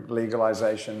mushroom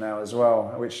legalization now as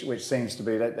well, which seems to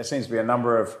be, there seems to be a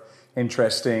number of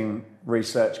interesting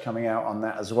research coming out on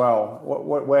that as well.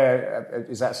 Where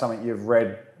is that something you've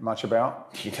read much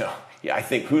about? Yeah, I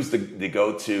think who's the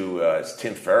go-to is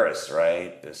Tim Ferriss,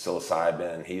 right? The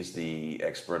psilocybin, he's the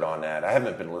expert on that. I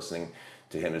haven't been listening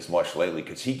to him as much lately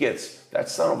because he gets that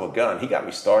son of a gun. He got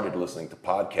me started listening to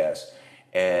podcasts,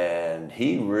 and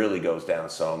he really goes down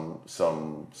some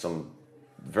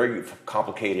very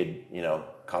complicated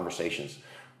conversations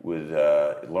with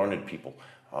learned people.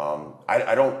 Like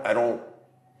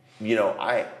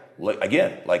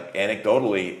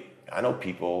anecdotally, I know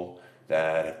people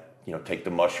that take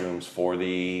the mushrooms for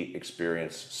the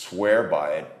experience, swear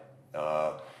by it,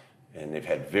 and they've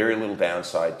had very little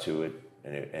downside to it.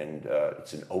 And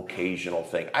it's an occasional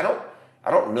thing. I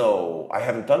don't know. I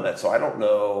haven't done that, so I don't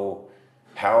know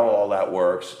how all that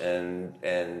works. And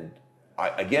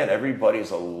everybody's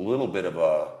a little bit of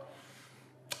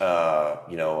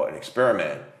an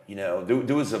experiment.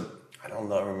 There was I don't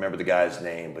know, I don't remember the guy's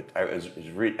name, but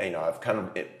I've kind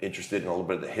of interested in a little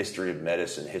bit of the history of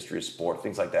medicine, history of sport,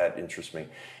 things like that interest me.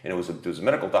 And there was a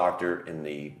medical doctor in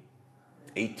the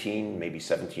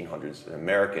 1700s, an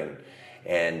American.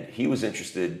 And he was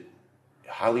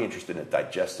highly interested in the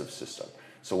digestive system.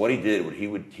 So what he did, he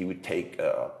would take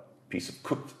a piece of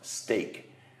cooked steak,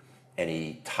 and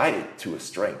he tied it to a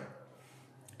string,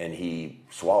 and he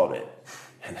swallowed it,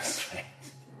 and the string,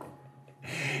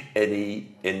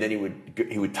 and then he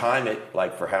would time it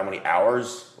like for how many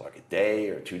hours, like a day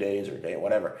or 2 days or a day,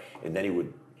 whatever, and then he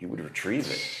would retrieve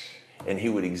it, and he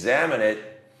would examine it.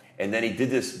 And then he did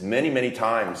this many, many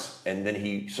times, and then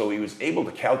he was able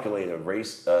to calculate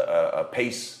a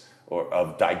pace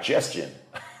of digestion.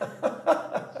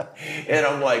 And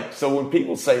I'm like, so when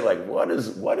people say like, what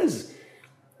is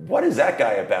that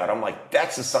guy about? I'm like,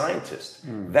 that's a scientist.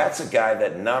 That's a guy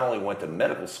that not only went to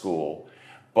medical school,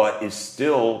 but is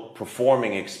still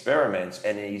performing experiments,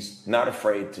 and he's not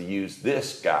afraid to use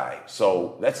this guy.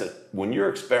 So when you're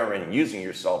experimenting, using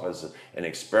yourself as an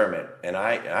experiment, and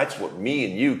that's what me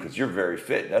and you, because you're very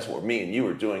fit, that's what me and you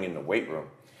are doing in the weight room.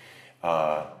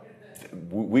 I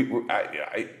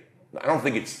don't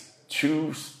think it's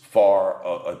too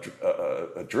far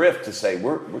adrift to say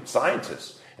we're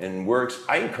scientists, and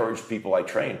I encourage people I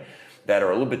train that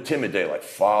are a little bit timid. They like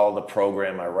follow the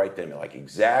program I write them like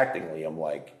exactingly. I'm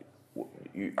like,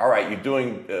 all right, you're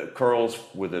doing curls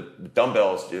with the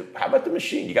dumbbells. How about the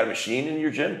machine? You got a machine in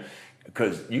your gym?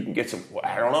 Because you can get some, well,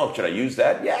 I don't know, should I use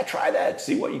that? Yeah, try that.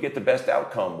 See what you get the best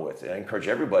outcome with. And I encourage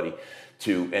everybody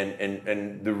to,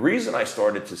 and the reason I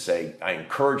started to say, I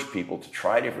encourage people to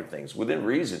try different things within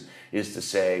reason is to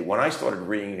say, when I started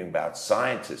reading about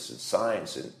scientists and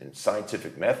science and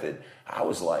scientific method, I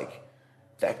was like,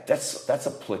 that's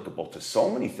applicable to so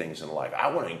many things in life.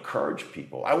 I want to encourage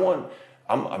people. I'm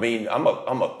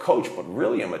a coach, but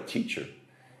really I'm a teacher.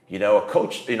 You know, a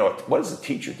coach, you know, what does a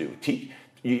teacher do?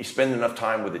 You spend enough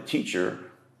time with a teacher.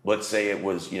 Let's say it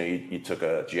was, you know, you took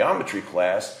a geometry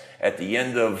class. At the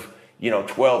end of,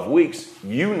 12 weeks,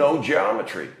 you know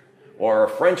geometry. Or a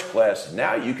French class,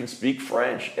 now you can speak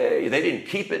French. Hey, they didn't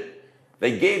keep it.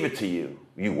 They gave it to you.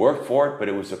 You worked for it, but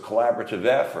it was a collaborative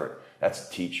effort. That's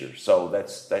a teacher. So I'm an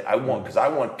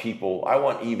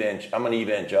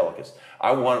evangelicist.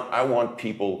 I want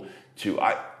people to,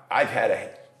 I've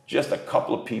had just a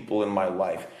couple of people in my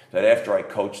life that after I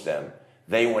coached them,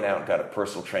 they went out and got a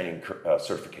personal training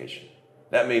certification.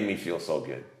 That made me feel so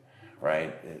good,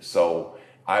 right? So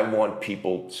I want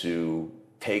people to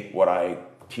take what I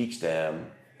teach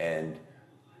them and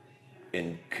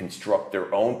construct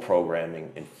their own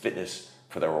programming and fitness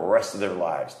for the rest of their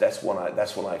lives. That's when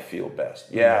I feel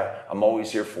best. Yeah, I'm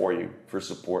always here for you for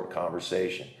support and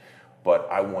conversation, but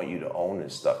I want you to own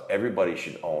this stuff. Everybody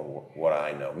should own what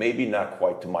I know. Maybe not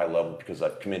quite to my level because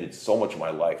I've committed so much of my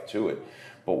life to it,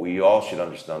 but we all should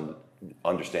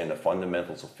understand the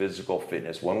fundamentals of physical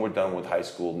fitness when we're done with high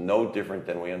school, no different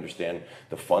than we understand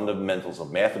the fundamentals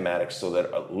of mathematics, so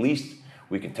that at least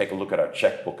we can take a look at our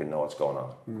checkbook and know what's going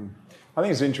on. I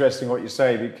think it's interesting what you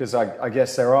say, because I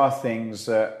guess there are things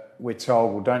that we're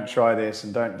told, well, don't try this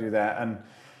and don't do that. And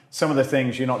some of the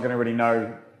things you're not going to really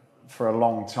know for a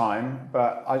long time.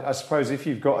 But I suppose if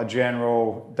you've got a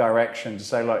general direction to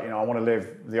say, look, I want to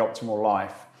live the optimal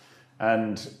life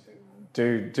and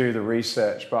do the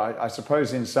research. But I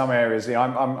suppose in some areas,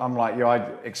 I'm like you, I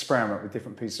experiment with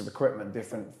different pieces of equipment,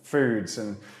 different foods.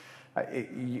 And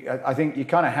I think you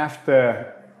kind of have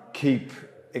to keep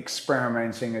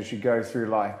experimenting as you go through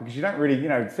life, because you don't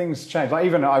really, things change. Like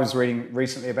even I was reading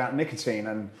recently about nicotine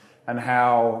and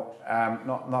how,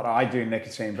 not that I do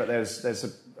nicotine, but there's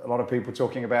a lot of people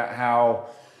talking about how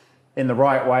in the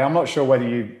right way, I'm not sure whether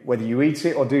you eat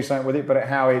it or do something with it, but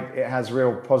how it has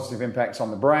real positive impacts on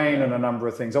the brain and a number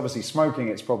of things. Obviously smoking,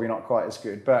 it's probably not quite as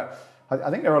good, but I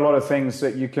think there are a lot of things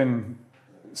that you can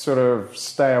sort of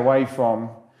stay away from,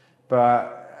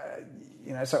 but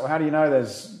it's like, well, how do you know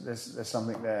there's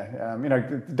something there?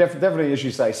 Definitely, as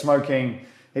you say, smoking,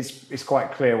 it's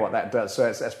quite clear what that does. So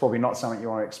that's probably not something you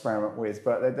want to experiment with.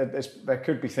 But there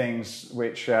could be things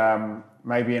which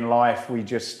maybe in life we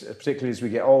just, particularly as we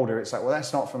get older, it's like, well,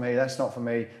 that's not for me. That's not for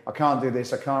me. I can't do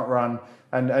this. I can't run.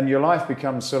 And your life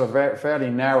becomes sort of fairly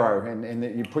narrow in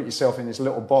that you put yourself in this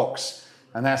little box,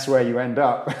 and that's where you end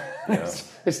up. Yeah.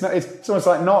 It's almost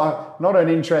like not an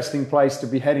interesting place to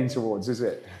be heading towards, is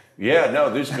it? Yeah, no,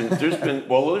 there's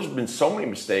been so many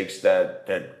mistakes that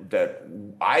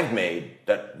I've made,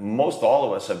 that most all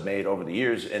of us have made over the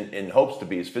years in hopes to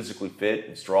be as physically fit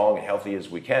and strong and healthy as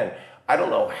we can. I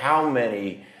don't know how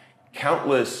many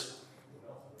countless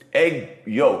egg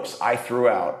yolks I threw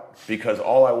out because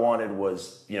all I wanted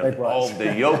was,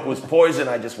 the yolk was poison.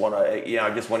 I just want to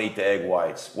eat the egg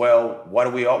whites. Well, why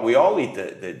do we all eat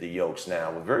the yolks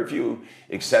now, with very few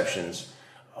exceptions.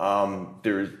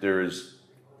 There's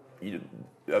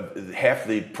half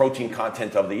the protein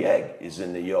content of the egg is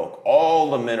in the yolk. All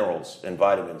the minerals and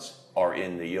vitamins are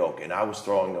in the yolk. And I was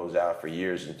throwing those out for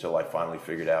years until I finally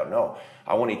figured out, no,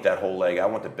 I want to eat that whole egg. I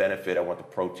want the benefit. I want the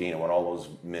protein. I want all those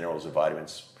minerals and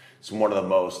vitamins. It's one of the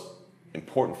most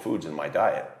important foods in my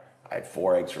diet. I had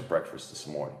 4 eggs for breakfast this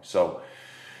morning. So,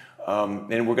 and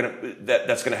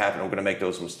that's going to happen. We're going to make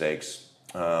those mistakes.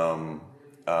 Again,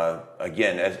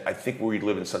 as I think we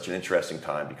live in such an interesting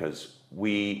time, because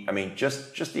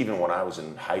just even when I was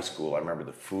in high school, I remember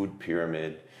the food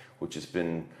pyramid, which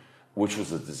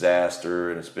was a disaster,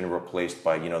 and it's been replaced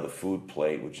by, the food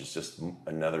plate, which is just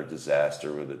another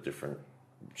disaster with a different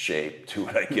shape to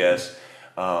it, I guess.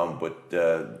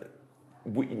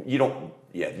 You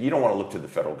don't want to look to the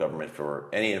federal government for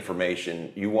any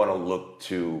information. You want to look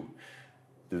to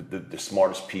the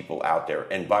smartest people out there.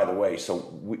 And by the way,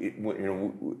 so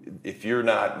if you're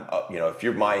not, if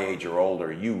you're my age or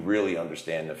older, you really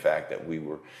understand the fact that it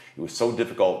was so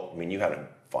difficult. You had to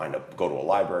go to a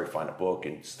library, find a book,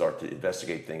 and start to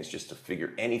investigate things just to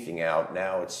figure anything out.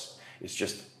 Now it's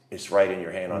right in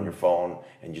your hand on your phone,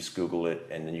 and just Google it,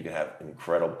 and then you can have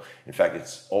incredible. In fact,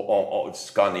 it's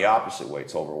gone the opposite way.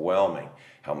 It's overwhelming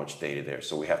how much data there.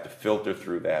 So we have to filter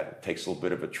through that. It takes a little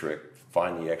bit of a trick,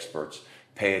 find the experts,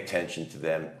 pay attention to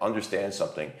them, understand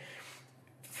something.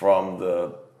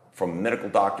 From medical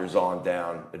doctors on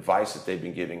down, advice that they've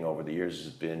been giving over the years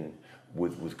has been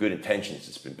with good intentions.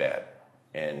 It's been bad,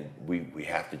 and we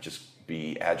have to just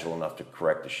be agile enough to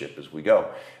correct the ship as we go.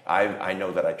 I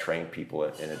know that I train people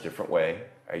in a different way.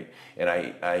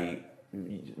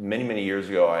 Many years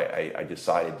ago, I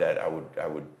decided that I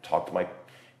would talk to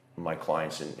my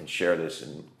clients and share this,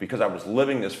 and because I was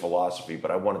living this philosophy,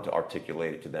 but I wanted to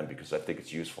articulate it to them because I think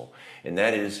it's useful. And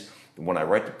that is, when I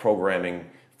write the programming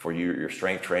for your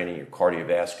strength training, your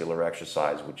cardiovascular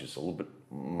exercise, which is a little bit,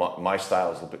 my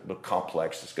style is a little bit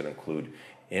complex. It's going to include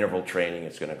interval training.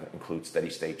 It's going to include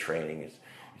steady state training.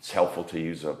 It's helpful to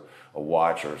use a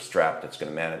watch or a strap that's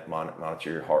going to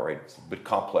monitor your heart rate. It's a bit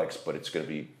complex, but it's going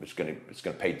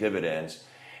to pay dividends.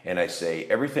 And I say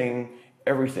everything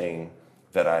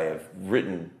that I have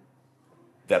written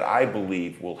that I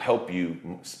believe will help you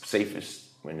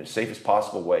in the safest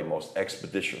possible way, most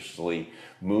expeditiously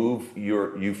move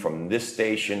you from this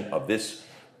station of this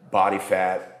body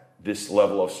fat, this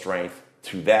level of strength,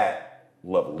 to that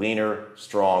level, leaner,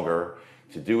 stronger,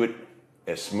 to do it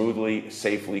as smoothly,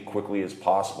 safely, quickly as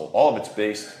possible. All of it's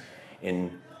based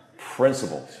in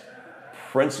principles.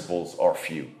 Principles are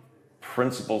few.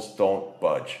 Principles don't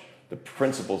budge. The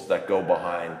principles that go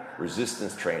behind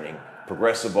resistance training,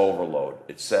 progressive overload,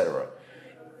 etc.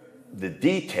 The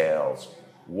details,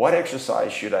 what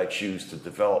exercise should I choose to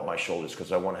develop my shoulders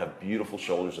because I want to have beautiful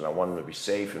shoulders and I want them to be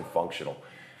safe and functional.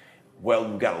 Well,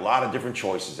 we've got a lot of different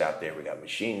choices out there. We got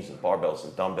machines and barbells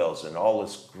and dumbbells and all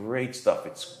this great stuff.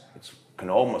 It can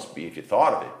almost be, if you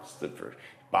thought of it, it's good for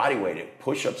body weight.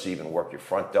 Push-ups even work your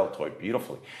front deltoid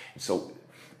beautifully. And so,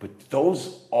 but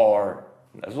those are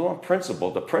on principle.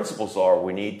 The principles are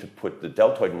we need to put the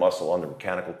deltoid muscle under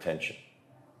mechanical tension.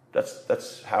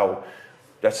 That's how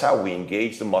we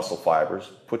engage the muscle fibers,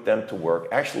 put them to work,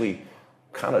 actually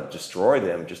kind of destroy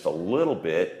them just a little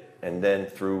bit, and then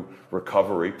through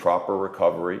proper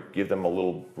recovery, give them a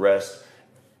little rest,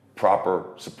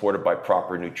 supported by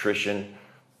proper nutrition,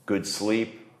 good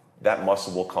sleep, that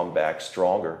muscle will come back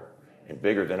stronger and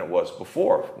bigger than it was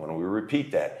before when we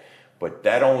repeat that. But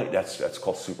that's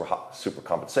called super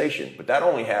compensation. But that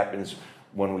only happens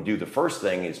when we do the first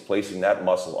thing is placing that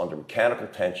muscle under mechanical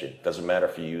tension. Doesn't matter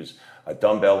if you use a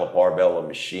dumbbell, a barbell, a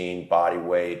machine, body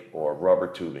weight, or rubber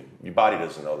tubing. Your body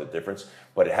doesn't know the difference,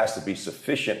 but it has to be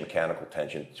sufficient mechanical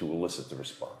tension to elicit the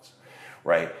response,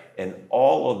 right? And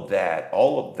all of that,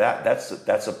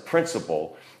 that's a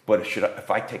principle. But I'm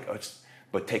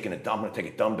going to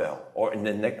take a dumbbell,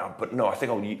 but no, I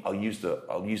think I'll use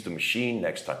the machine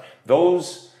next time.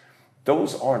 Those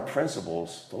aren't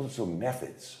principles. Those are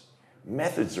methods.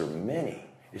 Methods are many.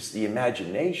 It's the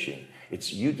imagination.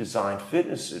 It's you design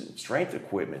fitness and strength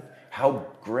equipment. How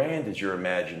grand is your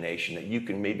imagination that you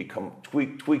can maybe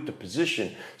tweak the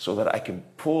position so that I can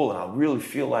pull and I'll really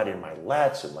feel that in my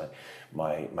lats and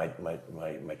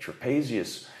my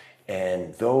trapezius.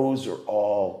 And those are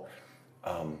all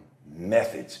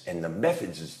methods, and the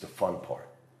methods is the fun part.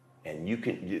 And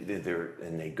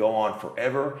they go on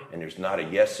forever, and there's not a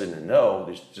yes and a no.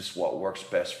 There's just what works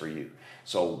best for you.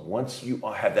 So once you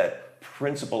have that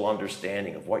principle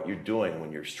understanding of what you're doing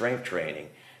when you're strength training,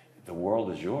 the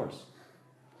world is yours.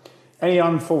 Any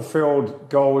unfulfilled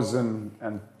goals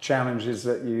and challenges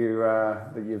that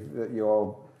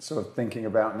you're sort of thinking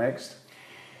about next?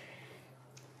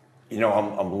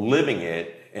 I'm living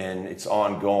it, and it's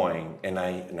ongoing, and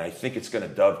I think it's going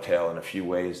to dovetail in a few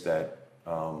ways that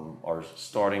are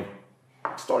starting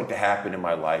to happen in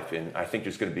my life, and I think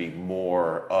there's going to be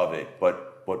more of it. But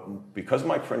because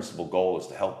my principal goal is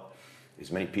to help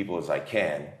as many people as I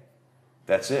can,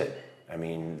 that's it. I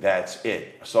mean, that's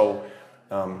it. So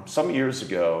some years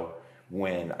ago,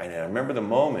 when I remember the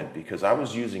moment because I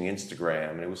was using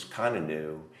Instagram and it was kind of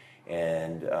new,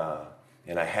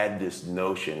 and I had this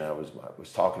notion. I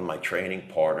was talking to my training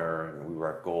partner, and we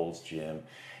were at Gold's Gym,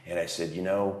 and I said,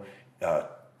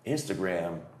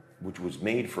 Instagram, which was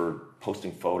made for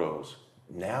posting photos,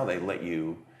 now they let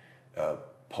you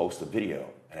post a video.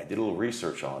 And I did a little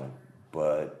research on it,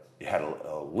 but it had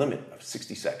a limit of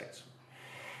 60 seconds.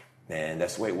 And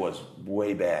that's the way it was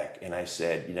way back. And I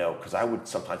said, because I would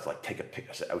sometimes take a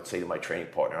picture. I would say to my training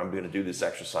partner, I'm going to do this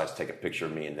exercise, take a picture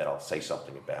of me, and then I'll say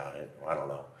something about it. I don't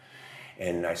know.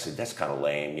 And I said, that's kind of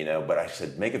lame, But I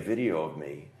said, make a video of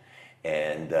me,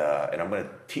 and I'm going to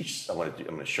teach. I'm going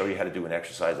to show you how to do an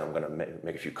exercise. And I'm going to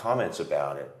make a few comments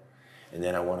about it. And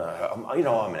then I'm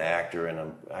an actor,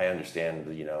 and I understand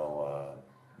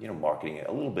marketing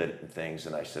a little bit and things.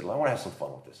 And I said, well, I want to have some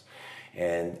fun with this.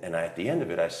 And at the end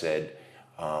of it, I said,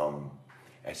 and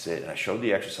I showed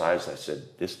the exercise. I said,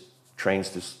 this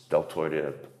trains this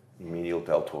deltoid, medial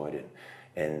deltoid,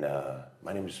 and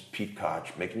my name is Pete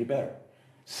Koch, making you better,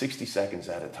 60 seconds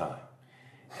at a time.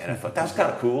 And I thought, that's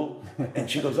kind of cool. And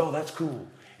she goes, oh, that's cool.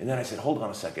 And then I said, hold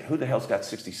on a second, who the hell's got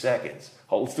 60 seconds?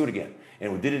 Oh, let's do it again.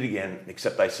 And we did it again,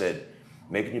 except I said,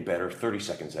 making you better, 30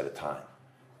 seconds at a time.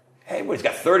 Hey, everybody's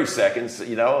got 30 seconds,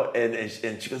 you know,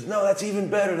 and she goes, no, that's even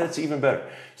better, that's even better.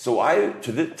 So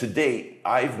to date,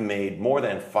 I've made more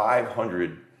than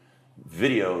 500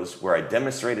 videos where I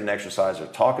demonstrate an exercise or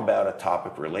talk about a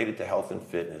topic related to health and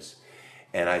fitness,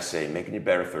 and I say, making you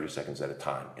better 30 seconds at a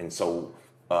time. And so,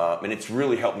 and it's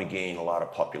really helped me gain a lot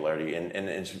of popularity,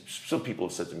 and some people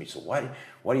have said to me, so why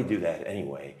do you do that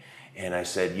anyway? And I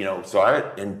said, you know,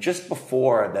 and just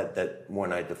before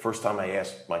the first time I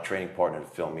asked my training partner to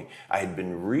film me, I had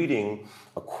been reading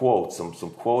a quote,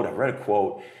 I read a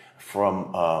quote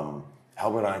from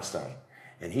Albert Einstein,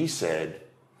 and he said,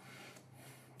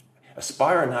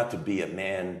 aspire not to be a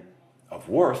man of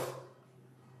worth,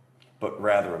 but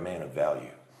rather a man of value.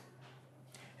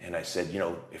 And I said, you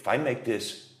know, if I make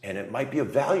this, and it might be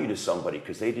of value to somebody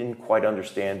because they didn't quite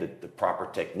understand the proper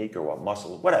technique or what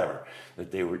muscle, whatever,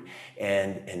 that they were,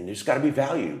 and there's got to be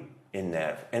value in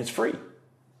that. And it's free,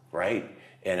 right?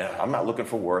 And I'm not looking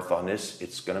for worth on this.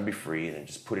 It's going to be free, and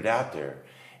just put it out there.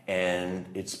 And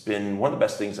it's been one of the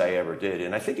best things I ever did.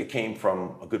 And I think it came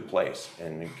from a good place,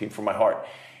 and it came from my heart.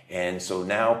 And so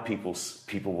now people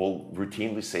will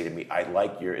routinely say to me, I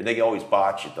like your, and they always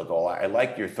botch it. They'll go, I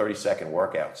like your 30-second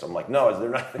workouts. I'm like, no, they're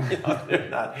not, you know, they're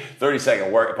not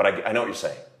 30-second work, but I know what you're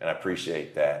saying, and I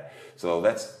appreciate that. So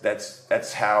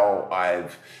that's how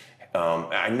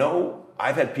I know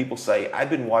I've had people say, I've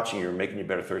been watching your Making You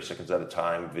Better 30 Seconds at a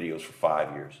Time videos for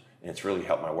 5 years, and it's really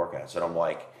helped my workouts. And I'm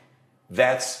like,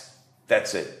 that's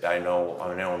it. I know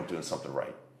I'm doing something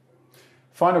right.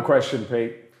 Final question,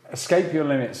 Pete. Escape Your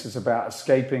Limits is about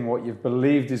escaping what you've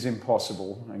believed is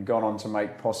impossible and gone on to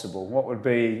make possible. What would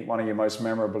be one of your most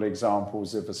memorable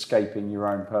examples of escaping your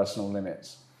own personal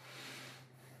limits?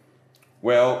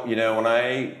 Well, you know,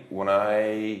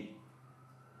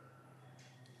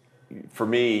 for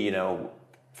me, you know,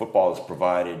 football has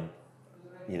provided,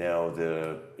 you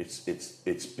know,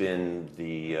 it's been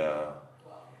the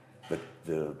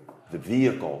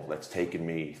vehicle that's taken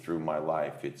me through my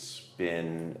life. It's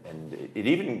been, and it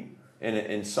even,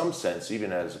 in some sense,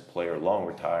 even as a player long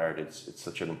retired, it's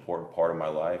such an important part of my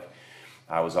life.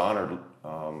 I was honored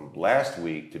last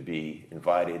week to be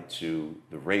invited to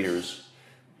the Raiders,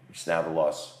 it's now the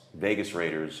Las Vegas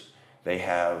Raiders. They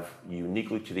have,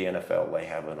 uniquely to the NFL, they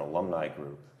have an alumni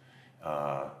group.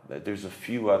 There's a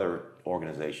few other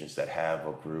organizations that have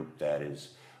a group that is,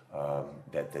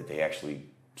 that they actually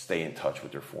stay in touch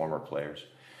with their former players.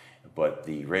 But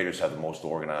the Raiders have the most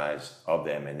organized of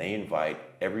them, and they invite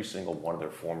every single one of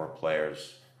their former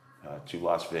players to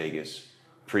Las Vegas.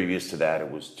 Previous to that,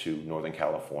 it was to Northern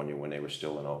California when they were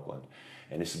still in Oakland.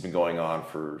 And this has been going on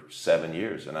for 7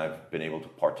 years, and I've been able to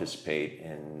participate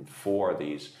in 4 of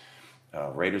these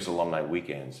Raiders alumni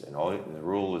weekends. And the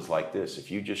rule is like this: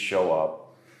 if you just show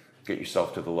up, get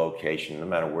yourself to the location, no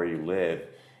matter where you live,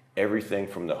 everything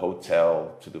from the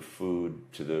hotel to the food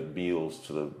to the meals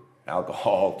to the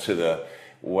alcohol to the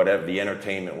whatever, the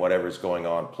entertainment, whatever is going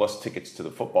on, plus tickets to the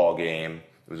football game.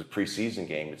 It was a preseason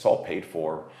game. It's all paid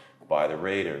for by the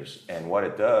Raiders. And what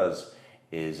it does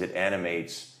is it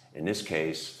animates, in this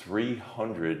case,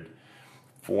 300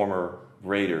 former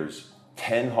Raiders,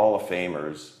 10 Hall of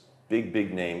Famers,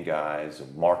 big name guys,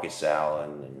 Marcus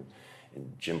Allen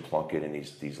and Jim Plunkett and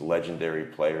these legendary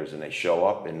players, and they show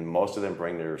up, and most of them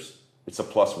bring it's a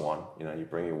 +1, you know, you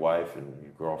bring your wife and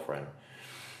your girlfriend,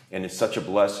 and it's such a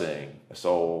blessing.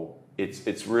 So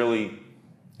it's really,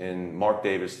 and Mark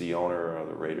Davis, the owner of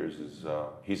the Raiders,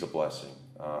 he's a blessing.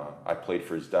 I played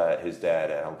for his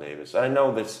dad, Al Davis. I know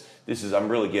I'm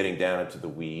really getting down into the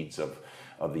weeds of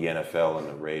the NFL and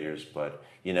the Raiders, but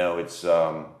you know, it's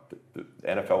the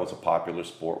NFL was a popular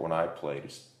sport when I played,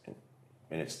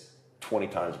 and it's 20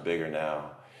 times bigger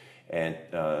now. And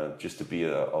just to be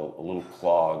a little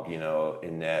clog, you know,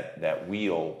 in that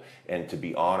wheel, and to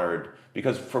be honored,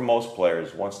 because for most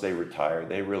players, once they retire,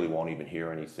 they really won't even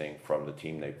hear anything from the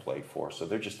team they played for, so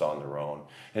they're just on their own.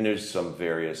 And there's some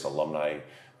various alumni,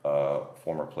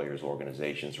 former players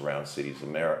organizations around cities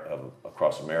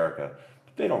across America,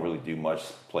 but they don't really do much,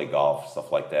 play golf,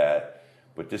 stuff like that.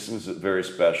 But this was very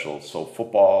special. So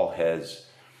football has,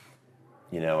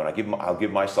 you know, and I'll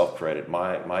give myself credit,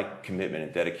 my commitment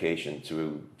and dedication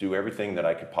to do everything that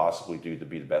I could possibly do to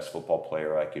be the best football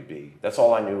player I could be. That's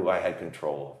all I knew I had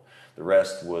control of. The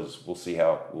rest was, we'll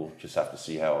just have to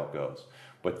see how it goes.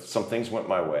 But some things went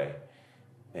my way,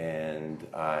 and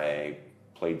I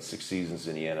played 6 seasons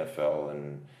in the NFL,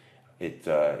 and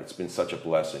it's been such a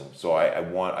blessing. So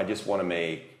I just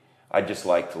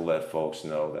like to let folks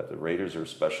know that the Raiders are a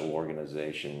special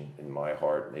organization in my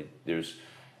heart.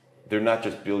 They're not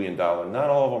just billion-dollar. Not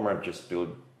all of them are just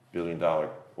billion-dollar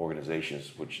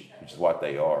organizations, which is what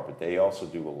they are. But they also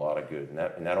do a lot of good,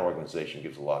 and that organization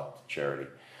gives a lot to charity.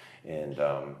 And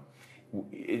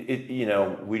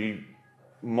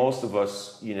most of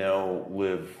us,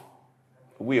 live.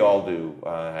 We all do,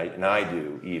 and I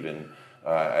do even.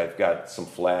 I've got some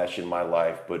flash in my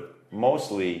life, but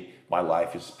mostly my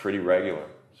life is pretty regular.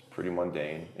 It's pretty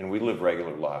mundane, and we live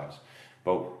regular lives.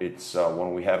 But it's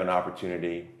when we have an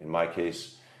opportunity, in my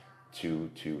case, to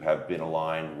have been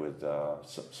aligned with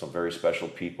some very special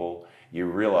people, you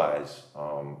realize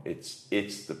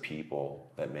it's the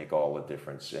people that make all the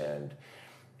difference, and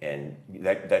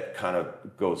that kind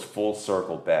of goes full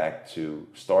circle back to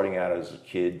starting out as a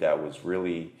kid that was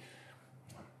really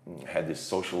had this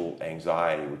social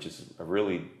anxiety, which is a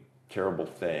really terrible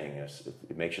thing.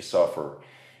 It makes you suffer,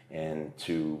 and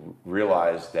to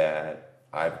realize that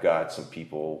I've got some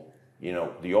people.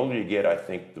 The older you get, I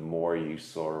think the more you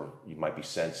might be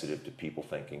sensitive to people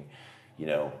thinking,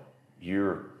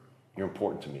 you're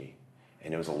important to me,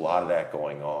 and there was a lot of that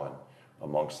going on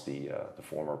amongst the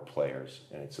former players,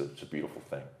 and it's a beautiful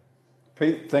thing.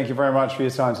 Pete, thank you very much for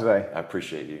your time today. I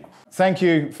appreciate you. Thank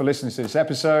you for listening to this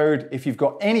episode. If you've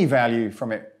got any value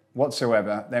from it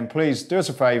whatsoever, then please do us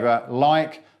a favor,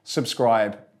 like,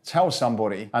 subscribe, tell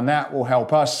somebody, and that will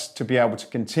help us to be able to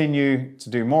continue to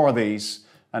do more of these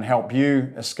and help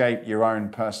you escape your own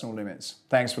personal limits.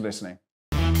 Thanks for listening.